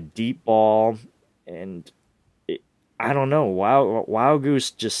burned on a deep ball, and I don't know. Wild Goose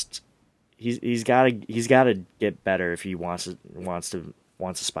just he's got to get better if he wants a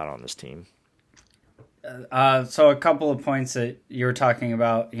spot on this team. So a couple of points that you were talking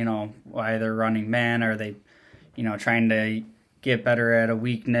about, why they're running man. Are they, trying to get better at a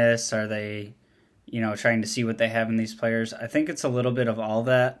weakness? Are they, trying to see what they have in these players? I think it's a little bit of all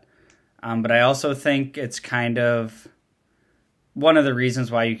that. But I also think it's kind of one of the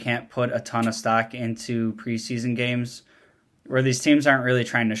reasons why you can't put a ton of stock into preseason games where these teams aren't really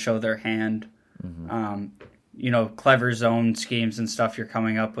trying to show their hand. Mm-hmm. Clever zone schemes and stuff you're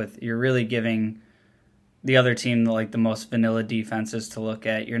coming up with. You're really giving the other team like the most vanilla defenses to look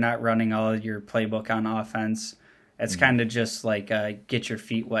at. You're not running all of your playbook on offense. It's kind of just like a get your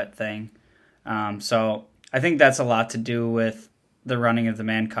feet wet thing. So I think that's a lot to do with the running of the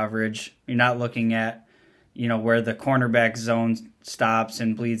man coverage. You're not looking at, where the cornerback zone stops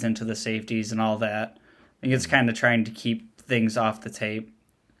and bleeds into the safeties and all that. I think it's kind of trying to keep things off the tape.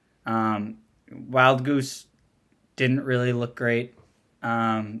 Wild Goose didn't really look great. He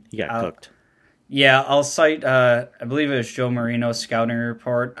got cooked. Yeah, I'll cite, I believe it was Joe Marino's scouting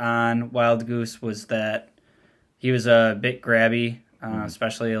report on Wild Goose was that he was a bit grabby,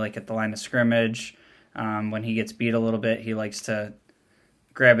 especially like at the line of scrimmage. When he gets beat a little bit, he likes to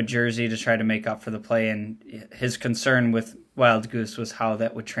grab a jersey to try to make up for the play. And his concern with Wild Goose was how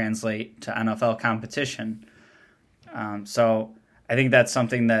that would translate to NFL competition. So I think that's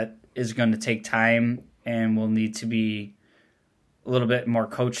something that is going to take time and will need to be a little bit more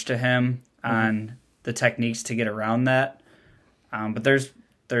coached to him on the techniques to get around that. But there's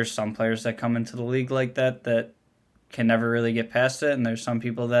some players that come into the league like that can never really get past it, and there's some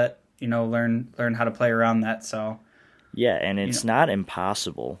people that learn how to play around that. So yeah, and it's not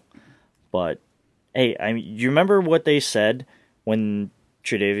impossible. But hey, you remember what they said when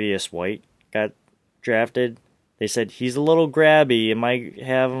Tre'Davious White got drafted? They said he's a little grabby. It might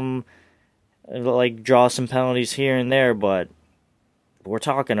have him like draw some penalties here and there, but we're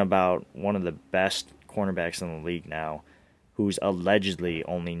talking about one of the best cornerbacks in the league now, who's allegedly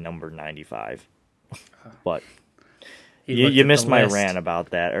only number 95. But you missed my rant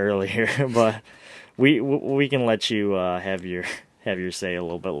about that earlier. But we can let you have your say a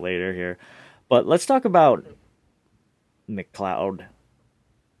little bit later here. But let's talk about McLeod,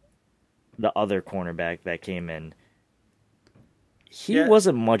 the other cornerback that came in. He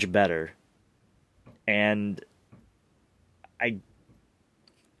wasn't much better, and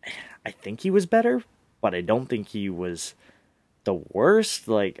I think he was better, but I don't think he was the worst.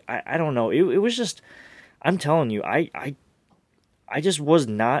 Like, I don't know. It was just, I'm telling you, I just was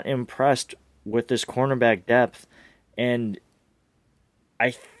not impressed with this cornerback depth. And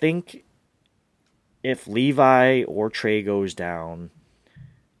I think if Levi or Trey goes down,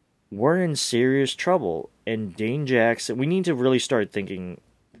 we're in serious trouble. And Dane Jackson, we need to really start thinking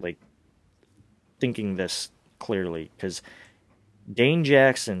this clearly, because Dane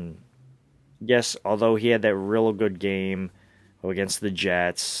Jackson, yes, although he had that real good game against the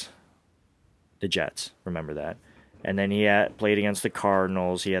Jets, remember that. And then he played against the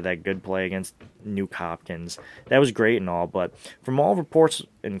Cardinals. He had that good play against Nuke Hopkins. That was great and all, but from all reports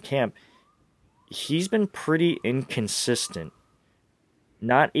in camp, he's been pretty inconsistent.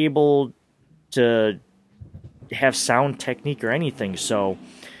 Not able to have sound technique or anything, so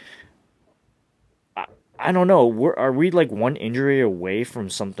I don't know. Are we like one injury away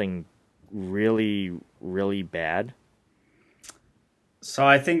from something really, really bad? So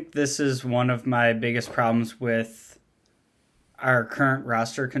I think this is one of my biggest problems with our current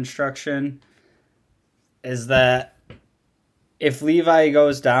roster construction is that if Levi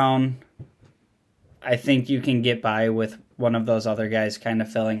goes down, I think you can get by with one of those other guys kind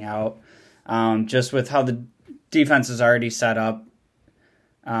of filling out. Just with how the defense is already set up.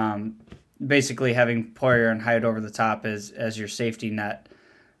 Basically having Poyer and Hyatt over the top as your safety net.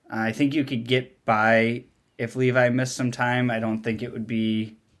 I think you could get by if Levi missed some time. I don't think it would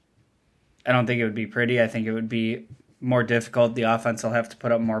be pretty. I think it would be more difficult. The offense will have to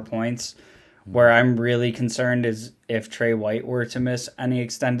put up more points. Where I'm really concerned is if Trey White were to miss any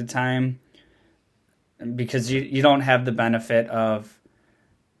extended time, because you don't have the benefit of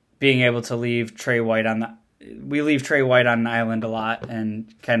being able to leave Trey White we leave Trey White on an island a lot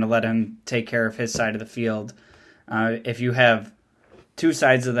and kind of let him take care of his side of the field. If you have two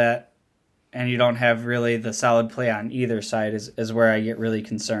sides of that and you don't have really the solid play on either side is where I get really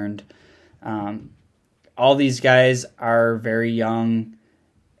concerned. All these guys are very young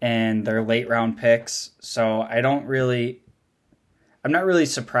and they're late round picks, so I'm not really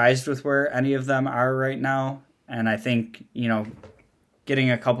surprised with where any of them are right now. And I think,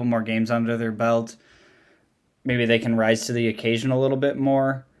 getting a couple more games under their belt, maybe they can rise to the occasion a little bit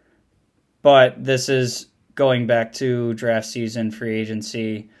more. But this is going back to draft season, free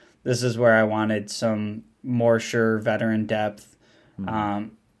agency. This is where I wanted some more sure veteran depth. Mm-hmm.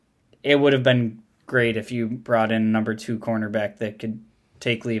 It would have been great if you brought in a number 2 cornerback that could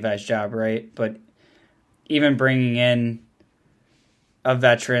take Levi's job, right? But even bringing in a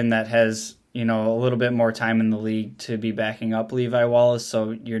veteran that has, a little bit more time in the league to be backing up Levi Wallace,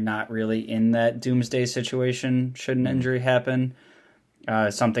 so you're not really in that doomsday situation should an injury happen.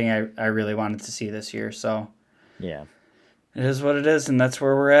 Something I really wanted to see this year. So yeah, it is what it is, and that's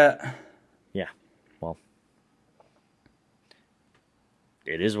where we're at. Yeah, well,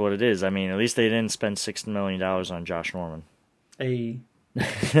 it is what it is. I mean, at least they didn't spend $6 million on Josh Norman. Hey,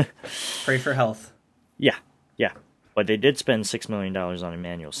 pray for health. Yeah. But they did spend $6 million on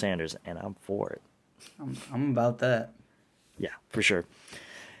Emmanuel Sanders, and I'm for it. I'm about that. Yeah, for sure.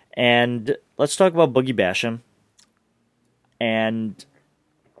 And let's talk about Boogie Basham. And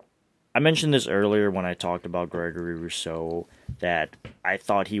I mentioned this earlier when I talked about Gregory Rousseau, that I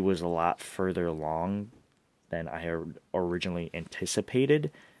thought he was a lot further along than I had originally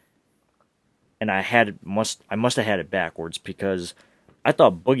anticipated. And I must have had it backwards, because I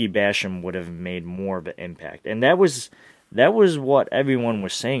thought Boogie Basham would have made more of an impact. And that was what everyone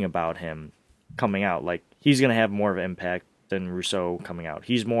was saying about him coming out. Like, he's going to have more of an impact than Rousseau coming out.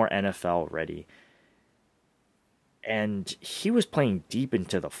 He's more NFL ready. And he was playing deep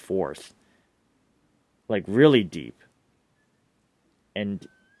into the fourth. Like, really deep. And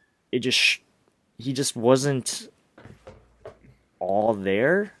he just wasn't all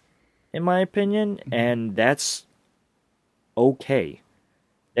there, in my opinion. And that's okay.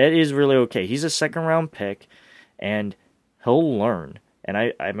 That is really okay. He's a second round pick, and he'll learn. And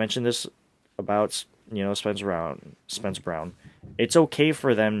I mentioned this about, Spencer Brown. It's okay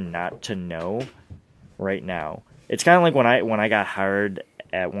for them not to know right now. It's kind of like when I got hired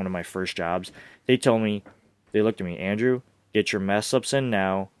at one of my first jobs. They looked at me, Andrew, get your mess ups in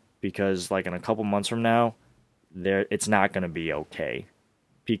now, because like in a couple months from now, it's not going to be okay.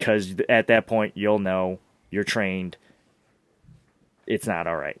 Because at that point, you'll know, you're trained, it's not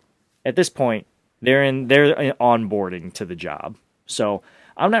all right. At this point, they're onboarding to the job. So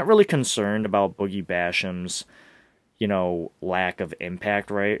I'm not really concerned about Boogie Basham's, lack of impact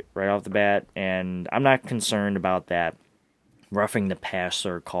right off the bat. And I'm not concerned about that roughing the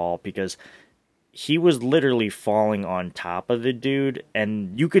passer call, because he was literally falling on top of the dude,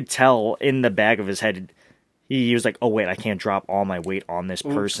 and you could tell in the back of his head, he was like, oh wait, I can't drop all my weight on this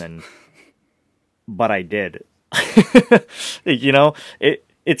person. But I did.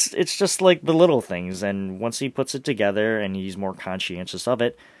 It's just like the little things, and once he puts it together and he's more conscientious of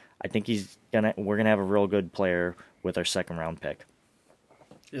it, I think we're gonna have a real good player with our second round pick.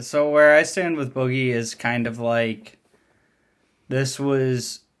 So where I stand with Boogie is kind of like, he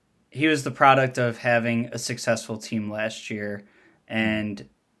was the product of having a successful team last year, and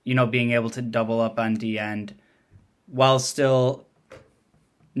being able to double up on D end while still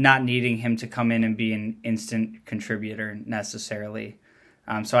not needing him to come in and be an instant contributor necessarily.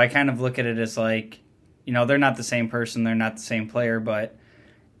 So I kind of look at it as like, they're not the same person, they're not the same player, but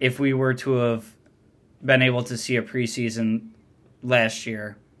if we were to have been able to see a preseason last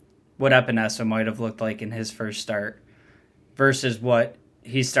year, what Epinesa might have looked like in his first start versus what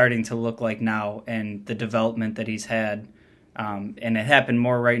he's starting to look like now, and the development that he's had. And it happened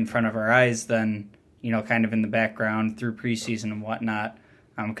more right in front of our eyes than, kind of in the background through preseason and whatnot,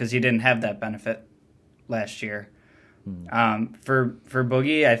 because he didn't have that benefit last year. For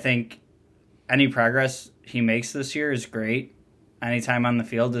Boogie, I think any progress he makes this year is great. Any time on the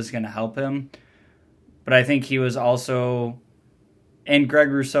field is going to help him. But I think he was also, and Greg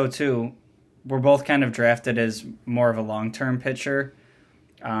Rousseau too, we're both kind of drafted as more of a long-term pitcher.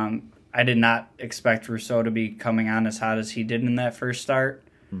 I did not expect Rousseau to be coming on as hot as he did in that first start.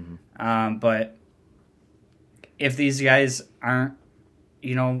 But if these guys aren't,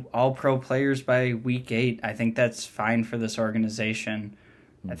 all pro players by week 8, I think that's fine for this organization.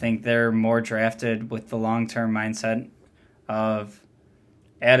 I think they're more drafted with the long-term mindset of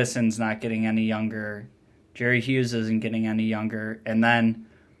Addison's not getting any younger, Jerry Hughes isn't getting any younger, and then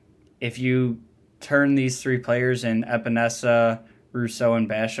if you turn these 3 players in Epinesa, Rousseau, and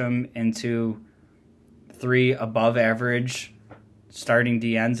Basham into 3 above-average starting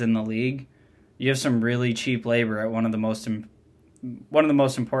DNs in the league, you have some really cheap labor at one of the most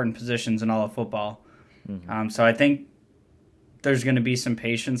important positions in all of football. So I think there's going to be some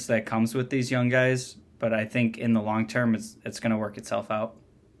patience that comes with these young guys, but I think in the long term, it's going to work itself out.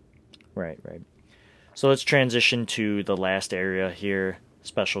 Right. So let's transition to the last area here,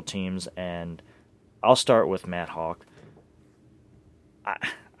 special teams, and I'll start with Matt Hawk.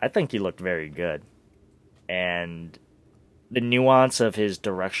 I think he looked very good, and the nuance of his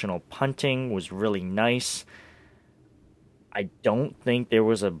directional punting was really nice. I don't think there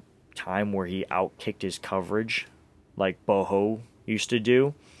was a time where he outkicked his coverage like Boho used to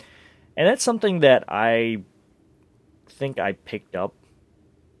do. And that's something that I think I picked up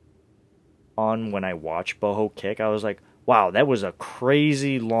on when I watched Boho kick. I was like, wow, that was a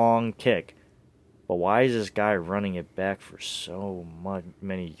crazy long kick. But why is this guy running it back for so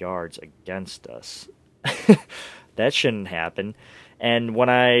many yards against us? That shouldn't happen. And when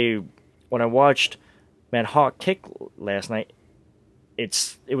I watched Matt Hawk kick last night,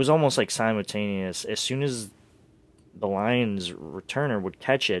 it was almost like simultaneous. As soon as the Lions returner would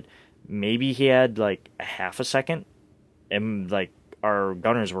catch it, maybe he had like a half a second, and like our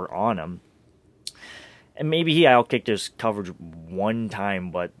gunners were on him. And maybe he outkicked his coverage one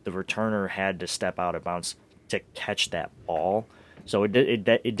time, but the returner had to step out of bounds to catch that ball. So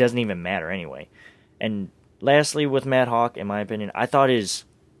it doesn't even matter anyway. And lastly, with Matt Haack, in my opinion, I thought his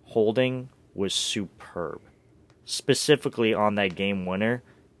holding was superb, specifically on that game winner,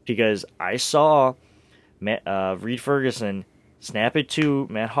 because I saw Reed Ferguson snap it to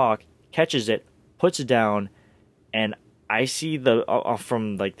Matt Haack, catches it, puts it down, and I see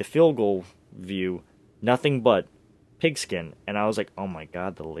from like the field goal view, nothing but pigskin, and I was like, oh my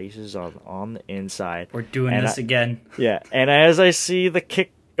god, the laces are on the inside. We're doing this again. Yeah, and as I see the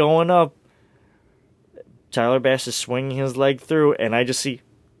kick going up, Tyler Bass is swinging his leg through, and I just see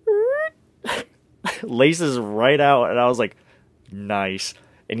laces right out, and I was like, nice.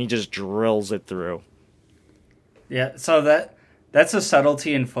 And he just drills it through. Yeah, so that's a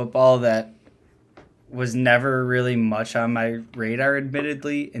subtlety in football that was never really much on my radar,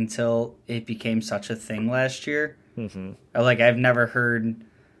 admittedly, until it became such a thing last year. Mm-hmm. Like, I've never heard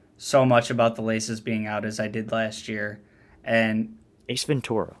so much about the laces being out as I did last year. And Ace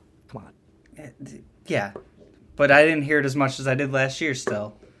Ventura, come on. yeah, but I didn't hear it as much as I did last year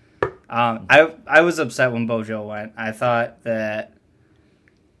still. I was upset when Bojo went. I thought that,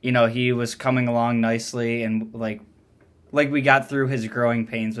 he was coming along nicely, and like we got through his growing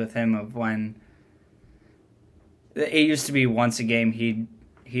pains with him of when it used to be once a game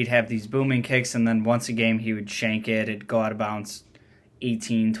he'd have these booming kicks, and then once a game he would shank it. It'd go out of bounds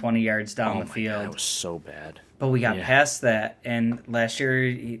 18, 20 yards down the field. God, that was so bad. But we got past that, and last year,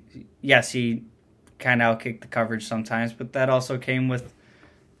 he kind of outkicked the coverage sometimes, but that also came with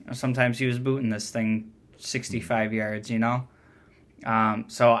sometimes he was booting this thing 65 yards,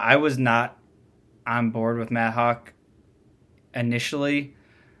 So I was not on board with Matt Haack initially,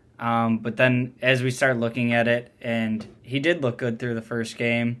 but then as we start looking at it, and he did look good through the first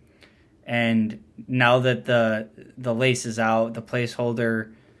game, and now that the lace is out, the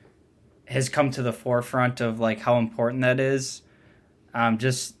placeholder has come to the forefront of like how important that is.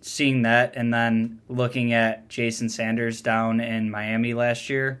 Just seeing that, and then looking at Jason Sanders down in Miami last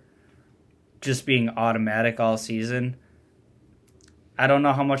year, just being automatic all season. I don't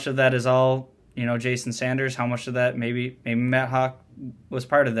know how much of that is all, Jason Sanders. How much of that maybe Matt Haack was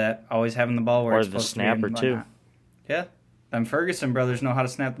part of that, always having the ball where it's supposed to be. Or the snapper too. Yeah, them Ferguson brothers know how to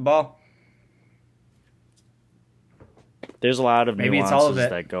snap the ball. There's a lot of nuances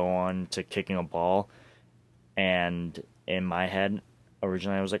that go on to kicking a ball, and in my head,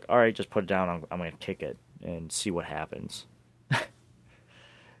 originally I was like, all right, just put it down, I'm going to kick it and see what happens.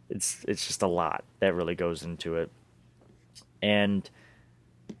 It's just a lot that really goes into it. And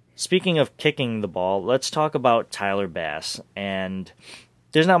speaking of kicking the ball, let's talk about Tyler Bass. And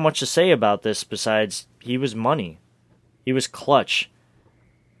there's not much to say about this besides he was money. He was clutch.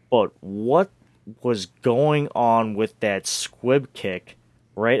 But what was going on with that squib kick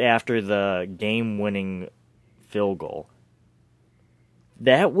right after the game-winning field goal?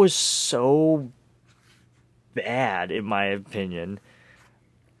 That was so bad, in my opinion.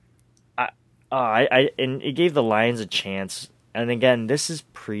 And it gave the Lions a chance. And again, this is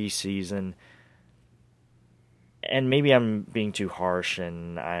preseason. And maybe I'm being too harsh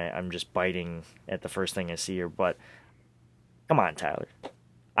and I'm just biting at the first thing I see here. But come on, Tyler.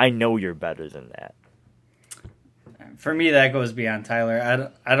 I know you're better than that. For me, that goes beyond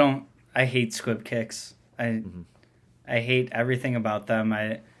Tyler. I hate squib kicks. I hate everything about them.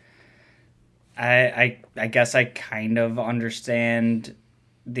 I guess I kind of understand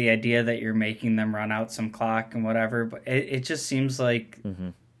the idea that you're making them run out some clock and whatever, but it just seems like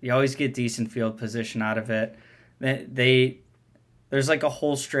you always get decent field position out of it. There's like a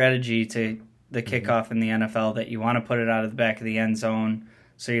whole strategy to the kickoff in the NFL that you want to put it out of the back of the end zone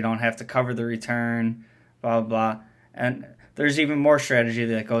so you don't have to cover the return, blah, blah, blah. And there's even more strategy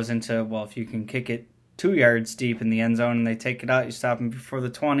that goes into, well, if you can kick it 2 yards deep in the end zone and they take it out, you stop them before the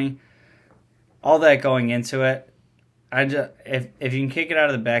 20. All that going into it. If you can kick it out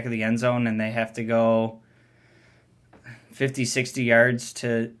of the back of the end zone and they have to go 50, 60 yards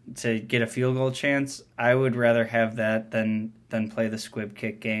to get a field goal chance, I would rather have that than play the squib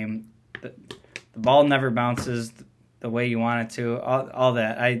kick game. The ball never bounces the way you want it to. All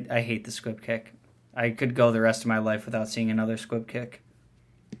that. I hate the squib kick. I could go the rest of my life without seeing another squib kick.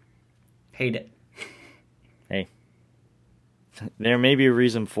 Hate it. Hey, there may be a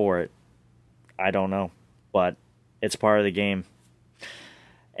reason for it. I don't know, but it's part of the game.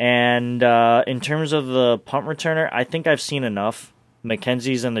 And in terms of the punt returner, I think I've seen enough.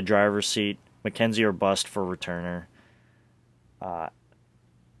 McKenzie's in the driver's seat. McKenzie or bust for returner.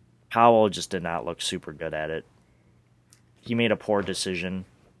 Powell just did not look super good at it. He made a poor decision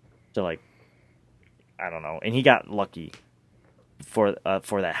to I don't know. And he got lucky for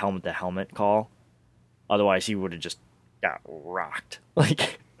that helmet-to-helmet call. Otherwise, he would have just got rocked.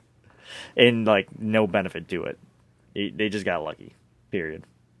 And no benefit to it. They just got lucky. Period.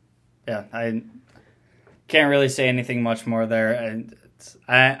 Yeah, I can't really say anything much more there.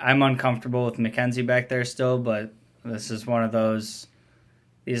 I'm uncomfortable with McKenzie back there still, but this is one of those.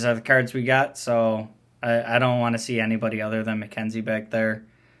 These are the cards we got, so I don't want to see anybody other than McKenzie back there.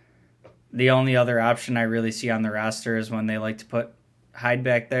 The only other option I really see on the roster is when they like to put Hyde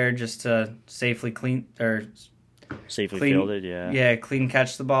back there just to safely clean fielded, yeah. Yeah, clean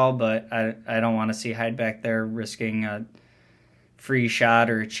catch the ball, but I don't want to see Hyde back there risking a free shot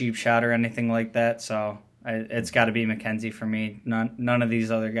or a cheap shot or anything like that. So it's got to be McKenzie for me. None of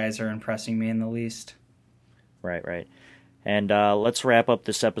these other guys are impressing me in the least. Right. And let's wrap up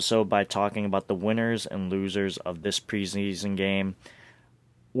this episode by talking about the winners and losers of this preseason game.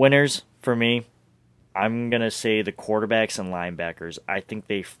 Winners, for me, I'm going to say the quarterbacks and linebackers. I think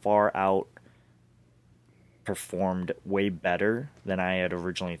they far out performed way better than I had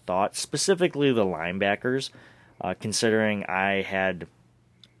originally thought, specifically the linebackers, considering I had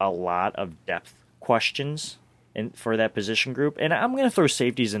a lot of depth questions for that position group. And I'm going to throw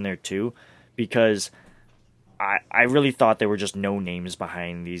safeties in there too, because I really thought there were just no names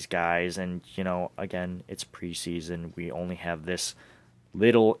behind these guys. And, again, it's preseason. We only have this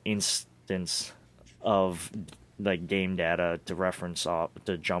little instance of game data to reference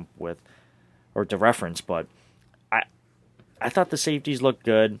to jump with or to reference, but I thought the safeties looked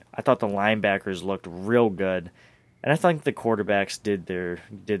good. I thought the linebackers looked real good, and I think the quarterbacks did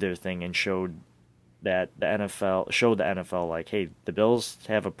their thing and showed the NFL hey, the Bills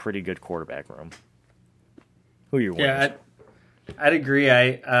have a pretty good quarterback room. Who are your winners? Yeah, I'd agree.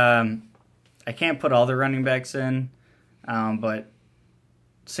 I can't put all the running backs in, but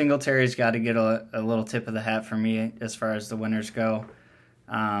Singletary's got to get a little tip of the hat for me as far as the winners go.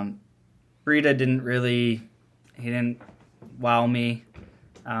 Breida didn't wow me.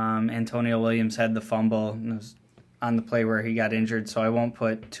 Antonio Williams had the fumble and it was on the play where he got injured, so I won't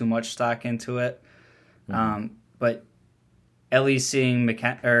put too much stock into it. Mm-hmm. But at least seeing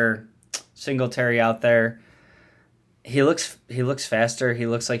Singletary out there, he looks faster. He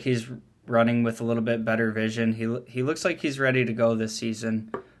looks like he's running with a little bit better vision. He looks like he's ready to go this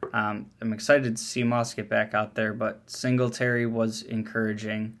season. I'm excited to see Moss get back out there, but Singletary was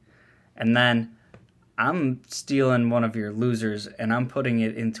encouraging. And then I'm stealing one of your losers, and I'm putting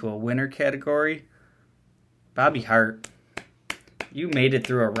it into a winner category. Bobby Hart, you made it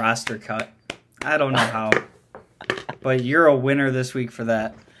through a roster cut. I don't know how, but you're a winner this week for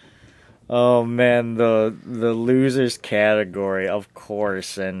that. Oh man, the losers category, of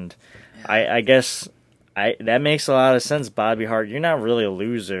course, and I guess that makes a lot of sense. Bobby Hart, you're not really a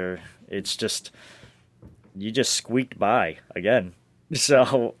loser. It's just you just squeaked by again.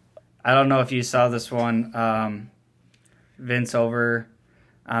 So I don't know if you saw this one. Vince over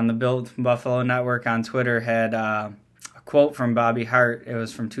on the Built Buffalo Network on Twitter had a quote from Bobby Hart. It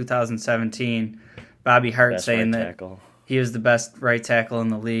was from 2017. Bobby Hart best saying that he was the best right tackle in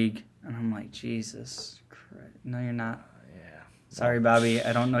the league. And I'm like, Jesus Christ. No, you're not. Yeah. Sorry, Bobby.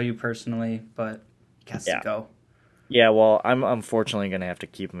 I don't know you personally, but he has to go. Yeah, well, I'm unfortunately going to have to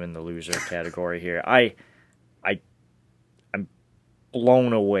keep him in the loser category here. I'm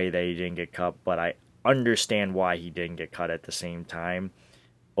blown away that he didn't get cut, but I understand why he didn't get cut at the same time.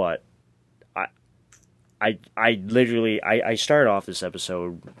 But I started off this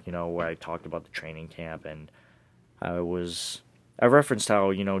episode, where I talked about the training camp, and I referenced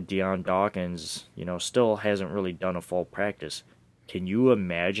how, Deion Dawkins, still hasn't really done a full practice. Can you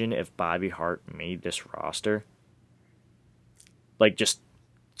imagine if Bobby Hart made this roster? Just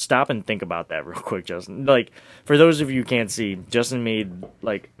stop and think about that real quick, Justin. For those of you who can't see, Justin made,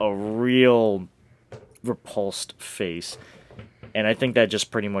 a real repulsed face. And I think that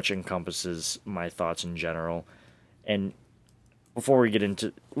just pretty much encompasses my thoughts in general. And before we get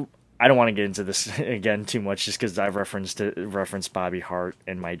into... I don't want to get into this again too much just because I've referenced Bobby Hart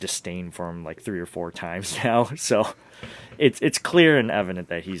and my disdain for him 3 or 4 times now. So it's clear and evident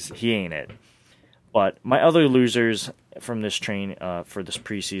that he ain't it. But my other losers from this for this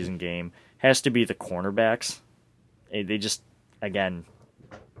preseason game has to be the cornerbacks. They just, again,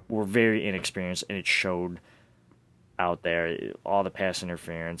 were very inexperienced, and it showed out there. All the pass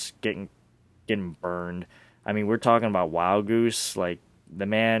interference, getting burned. I mean, we're talking about Wild Goose, the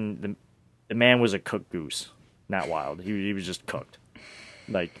man was a cooked goose, not wild. He was just cooked.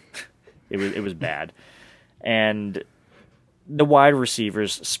 It was bad. And the wide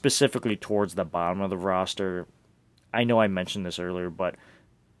receivers, specifically towards the bottom of the roster, I know I mentioned this earlier, but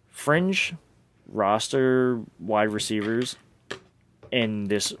fringe roster wide receivers in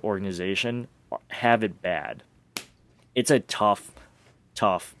this organization have it bad. It's a tough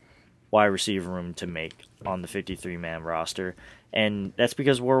wide receiver room to make on the 53-man roster, and that's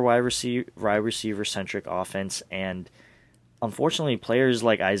because we're a wide receiver centric offense, and unfortunately players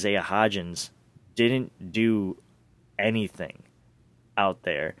like Isaiah Hodgins didn't do anything out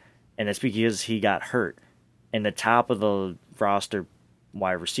there, and that's because he got hurt. And the top of the roster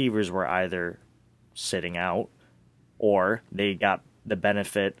wide receivers were either sitting out or they got the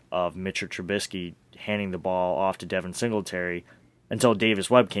benefit of Mitchell Trubisky handing the ball off to Devin Singletary until Davis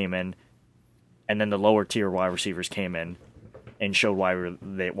Webb came in, and then the lower tier wide receivers came in and showed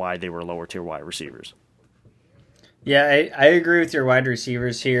why they were lower tier wide receivers. Yeah, I agree with your wide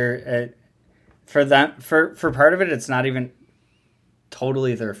receivers here. For part of it, it's not even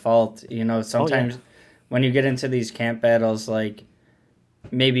totally their fault. You know, sometimes when you get into these camp battles, like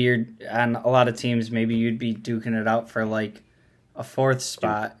maybe you're on a lot of teams, maybe you'd be duking it out for like a fourth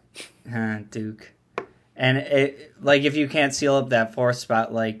spot, Duke. And if you can't seal up that fourth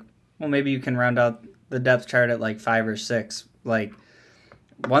spot, like, well, maybe you can round out the depth chart at like 5 or 6. Like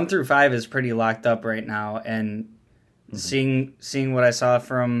 1 through 5 is pretty locked up right now, and seeing what I saw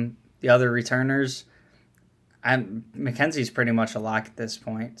from the other returners, McKenzie's pretty much a lock at this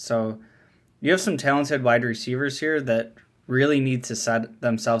point. So you have some talented wide receivers here that really need to set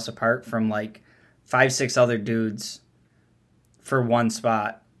themselves apart from like 5-6 other dudes for one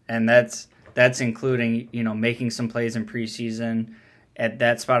spot, and that's including, you know, making some plays in preseason. At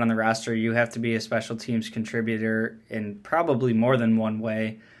that spot on the roster, you have to be a special teams contributor in probably more than one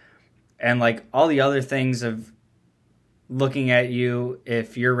way, and like all the other things of looking at you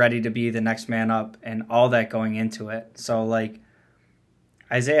if you're ready to be the next man up and all that going into it. So like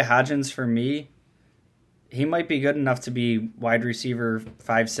Isaiah Hodgins, for me, he might be good enough to be wide receiver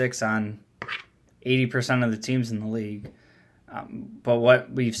 5-6 on 80% of the teams in the league. But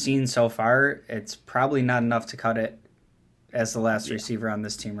what we've seen so far, it's probably not enough to cut it as the last receiver on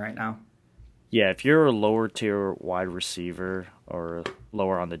this team right now. Yeah, if you're a lower tier wide receiver, or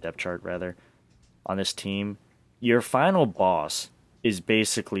lower on the depth chart rather, on this team, your final boss is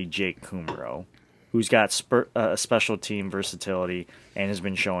basically Jake Kumerow, who's got special team versatility and has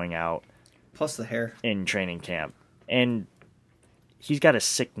been showing out. Plus the hair. In training camp. And he's got a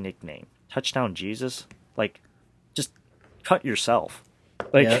sick nickname, Touchdown Jesus. Like, just cut yourself.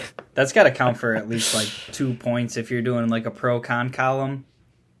 Like, yeah, that's got to count for at least like 2 points if you're doing like a pro-con column.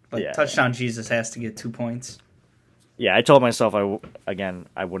 Like, Touchdown Jesus has to get 2 points. Yeah, I told myself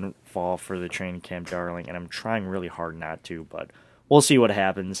I wouldn't fall for the training camp darling, and I'm trying really hard not to, but we'll see what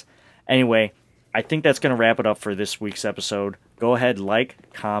happens. Anyway, I think that's going to wrap it up for this week's episode. Go ahead,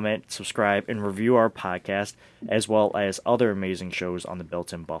 like, comment, subscribe, and review our podcast, as well as other amazing shows on the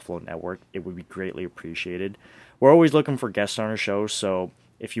Built-In Buffalo Network. It would be greatly appreciated. We're always looking for guests on our show, so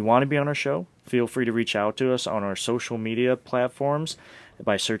if you want to be on our show, feel free to reach out to us on our social media platforms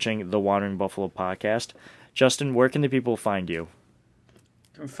by searching the Wandering Buffalo Podcast. Justin, where can the people find you?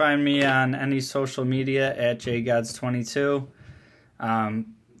 You can find me on any social media at jgods22.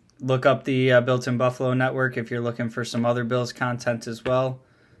 Look up the Built-In Buffalo Network if you're looking for some other Bills content as well.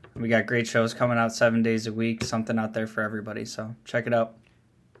 We got great shows coming out 7 days a week, something out there for everybody, so check it out.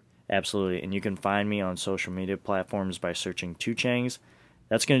 Absolutely, and you can find me on social media platforms by searching 2Changs.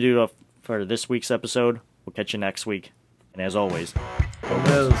 That's going to do it for this week's episode. We'll catch you next week, and as always, go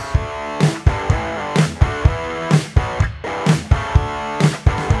Bills.